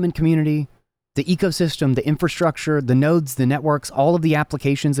development community, the ecosystem, the infrastructure, the nodes, the networks, all of the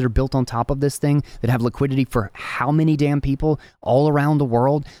applications that are built on top of this thing that have liquidity for how many damn people all around the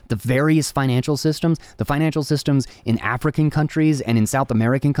world, the various financial systems in African countries and in South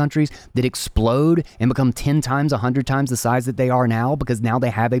American countries that explode and become 10 times, 100 times the size that they are now because now they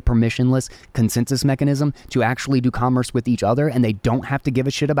have a permissionless consensus mechanism to actually do commerce with each other, and they don't have to give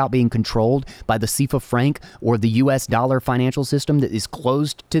a shit about being controlled by the CFA franc or the US dollar financial system that is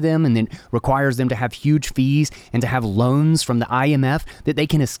closed to them and then requires them to have huge fees and to have loans from the IMF, that they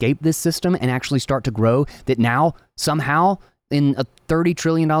can escape this system and actually start to grow, that now somehow in a $30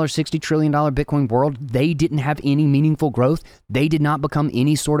 trillion, $60 trillion Bitcoin world, they didn't have any meaningful growth. They did not become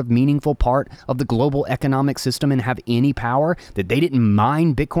any sort of meaningful part of the global economic system and have any power, that they didn't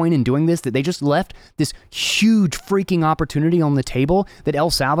mine Bitcoin in doing this, that they just left this huge freaking opportunity on the table, that El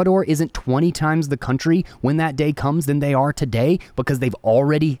Salvador isn't 20 times the country when that day comes than they are today because they've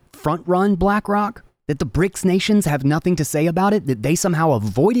already front-run BlackRock, that the BRICS nations have nothing to say about it, that they somehow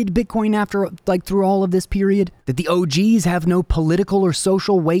avoided Bitcoin after, through all of this period, that the OGs have no political or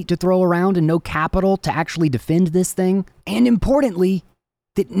social weight to throw around and no capital to actually defend this thing, and importantly,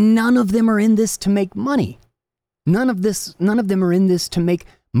 that none of them are in this to make money. None of them are in this to make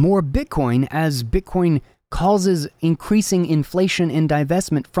more Bitcoin, as Bitcoin causes increasing inflation and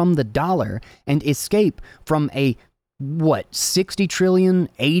divestment from the dollar and escape from a $60 trillion,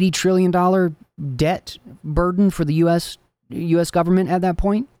 $80 trillion debt burden for the US government at that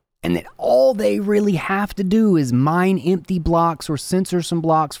point? And that all they really have to do is mine empty blocks or censor some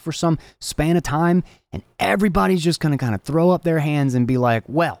blocks for some span of time, and everybody's just going to kind of throw up their hands and be like,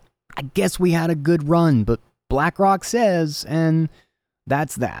 well, I guess we had a good run, but BlackRock says, and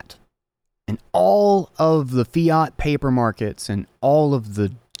that's that. And all of the fiat paper markets and all of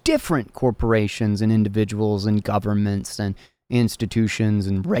the different corporations and individuals and governments and institutions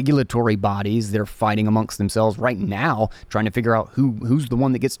and regulatory bodies, they're fighting amongst themselves right now, trying to figure out who's the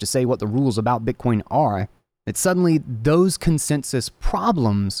one that gets to say what the rules about Bitcoin are, that suddenly those consensus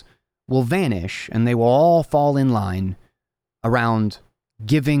problems will vanish and they will all fall in line around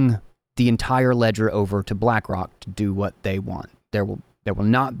giving the entire ledger over to BlackRock to do what they want. There will There will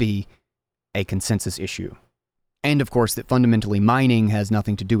not be a consensus issue. And of course, that fundamentally mining has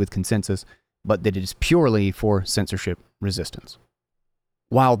nothing to do with consensus, but that it is purely for censorship resistance.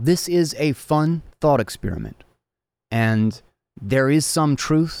 While this is a fun thought experiment, and there is some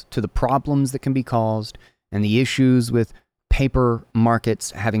truth to the problems that can be caused and the issues with paper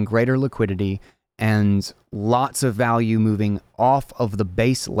markets having greater liquidity and lots of value moving off of the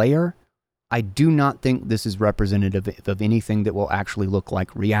base layer, I do not think this is representative of anything that will actually look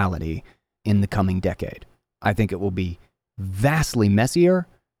like reality in the coming decade. I think it will be vastly messier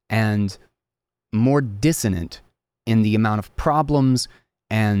and more dissonant in the amount of problems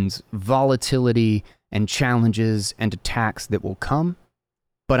and volatility and challenges and attacks that will come.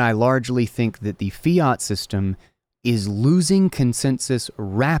 But I largely think that the fiat system is losing consensus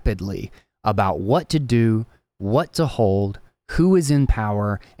rapidly about what to do, what to hold, who is in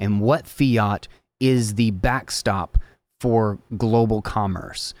power, and what fiat is the backstop for global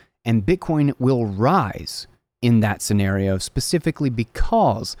commerce. And Bitcoin will rise in that scenario specifically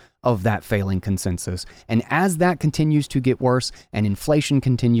because of that failing consensus. And as that continues to get worse and inflation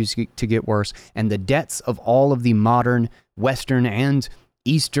continues to get worse and the debts of all of the modern Western and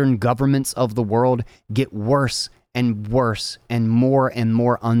Eastern governments of the world get worse and worse and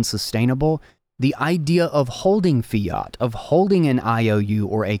more unsustainable, the idea of holding fiat, of holding an IOU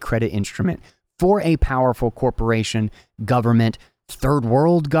or a credit instrument for a powerful corporation, government, third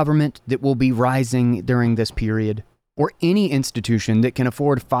world government that will be rising during this period, or any institution that can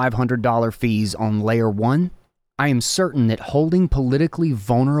afford $500 fees on layer 1, I am certain that holding politically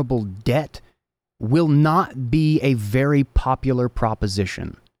vulnerable debt will not be a very popular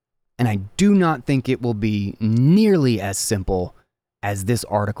proposition. And I do not think it will be nearly as simple as this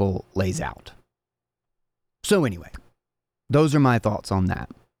article lays out. So anyway, those are my thoughts on that.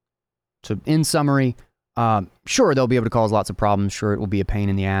 So in summary, sure, they'll be able to cause lots of problems. Sure, it will be a pain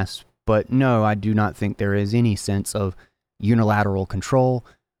in the ass. But no, I do not think there is any sense of unilateral control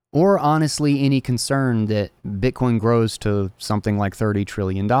or honestly any concern that Bitcoin grows to something like $30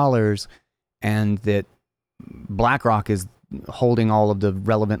 trillion and that BlackRock is holding all of the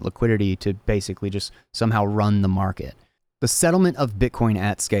relevant liquidity to basically just somehow run the market. The settlement of Bitcoin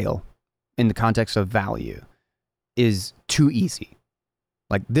at scale in the context of value is too easy.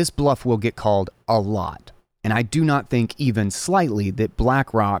 Like, this bluff will get called a lot. And I do not think even slightly that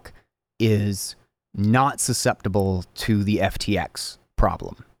BlackRock is not susceptible to the FTX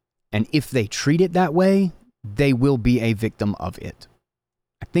problem. And if they treat it that way, they will be a victim of it.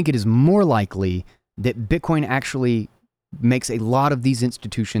 I think it is more likely that Bitcoin actually makes a lot of these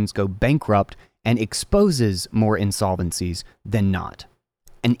institutions go bankrupt and exposes more insolvencies than not.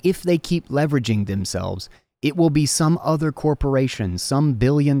 And if they keep leveraging themselves, it will be some other corporation, some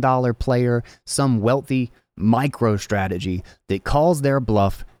billion-dollar player, some wealthy micro-strategy that calls their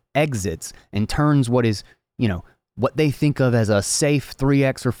bluff, exits, and turns what is, what they think of as a safe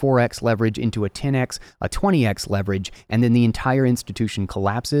 3x or 4x leverage into a 10x, a 20x leverage, and then the entire institution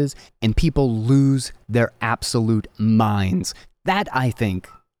collapses and people lose their absolute minds. That, I think,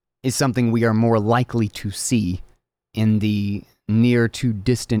 is something we are more likely to see in the near to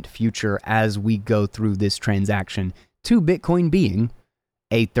distant future as we go through this transaction to Bitcoin being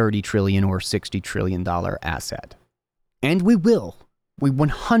a $30 trillion or $60 trillion asset. And we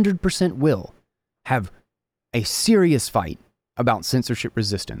 100% will have a serious fight about censorship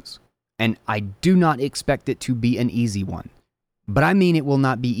resistance. And I do not expect it to be an easy one. But I mean, it will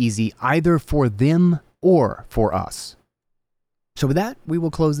not be easy either for them or for us. So with that, we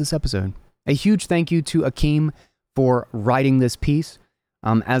will close this episode. A huge thank you to Akeem for writing this piece.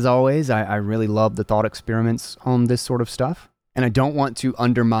 As always, I really love the thought experiments on this sort of stuff. And I don't want to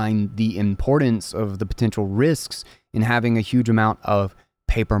undermine the importance of the potential risks in having a huge amount of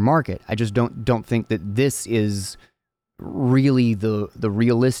paper market. I just don't think that this is really the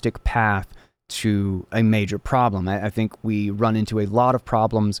realistic path to a major problem. I think we run into a lot of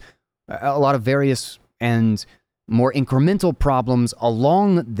problems, a lot of various and more incremental problems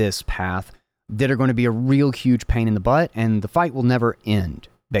along this path that are going to be a real huge pain in the butt, and the fight will never end,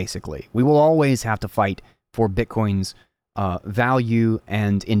 basically. We will always have to fight for Bitcoin's value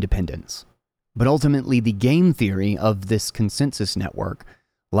and independence. But ultimately, the game theory of this consensus network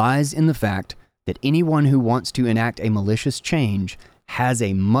lies in the fact that anyone who wants to enact a malicious change has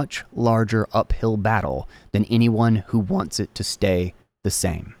a much larger uphill battle than anyone who wants it to stay the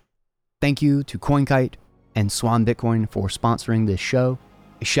same. Thank you to CoinKite and Swan Bitcoin for sponsoring this show.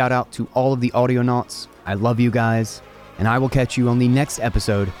 A shout out to all of the Audionauts. I love you guys, and I will catch you on the next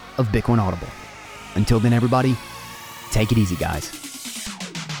episode of Bitcoin Audible. Until then, everybody, take it easy, guys.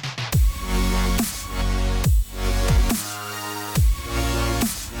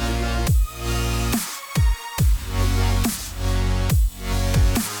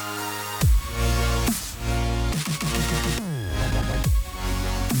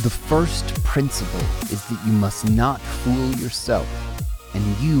 The first principle is that you must not fool yourself,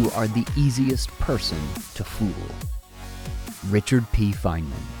 and you are the easiest person to fool. Richard P.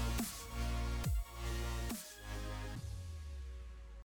 Feynman.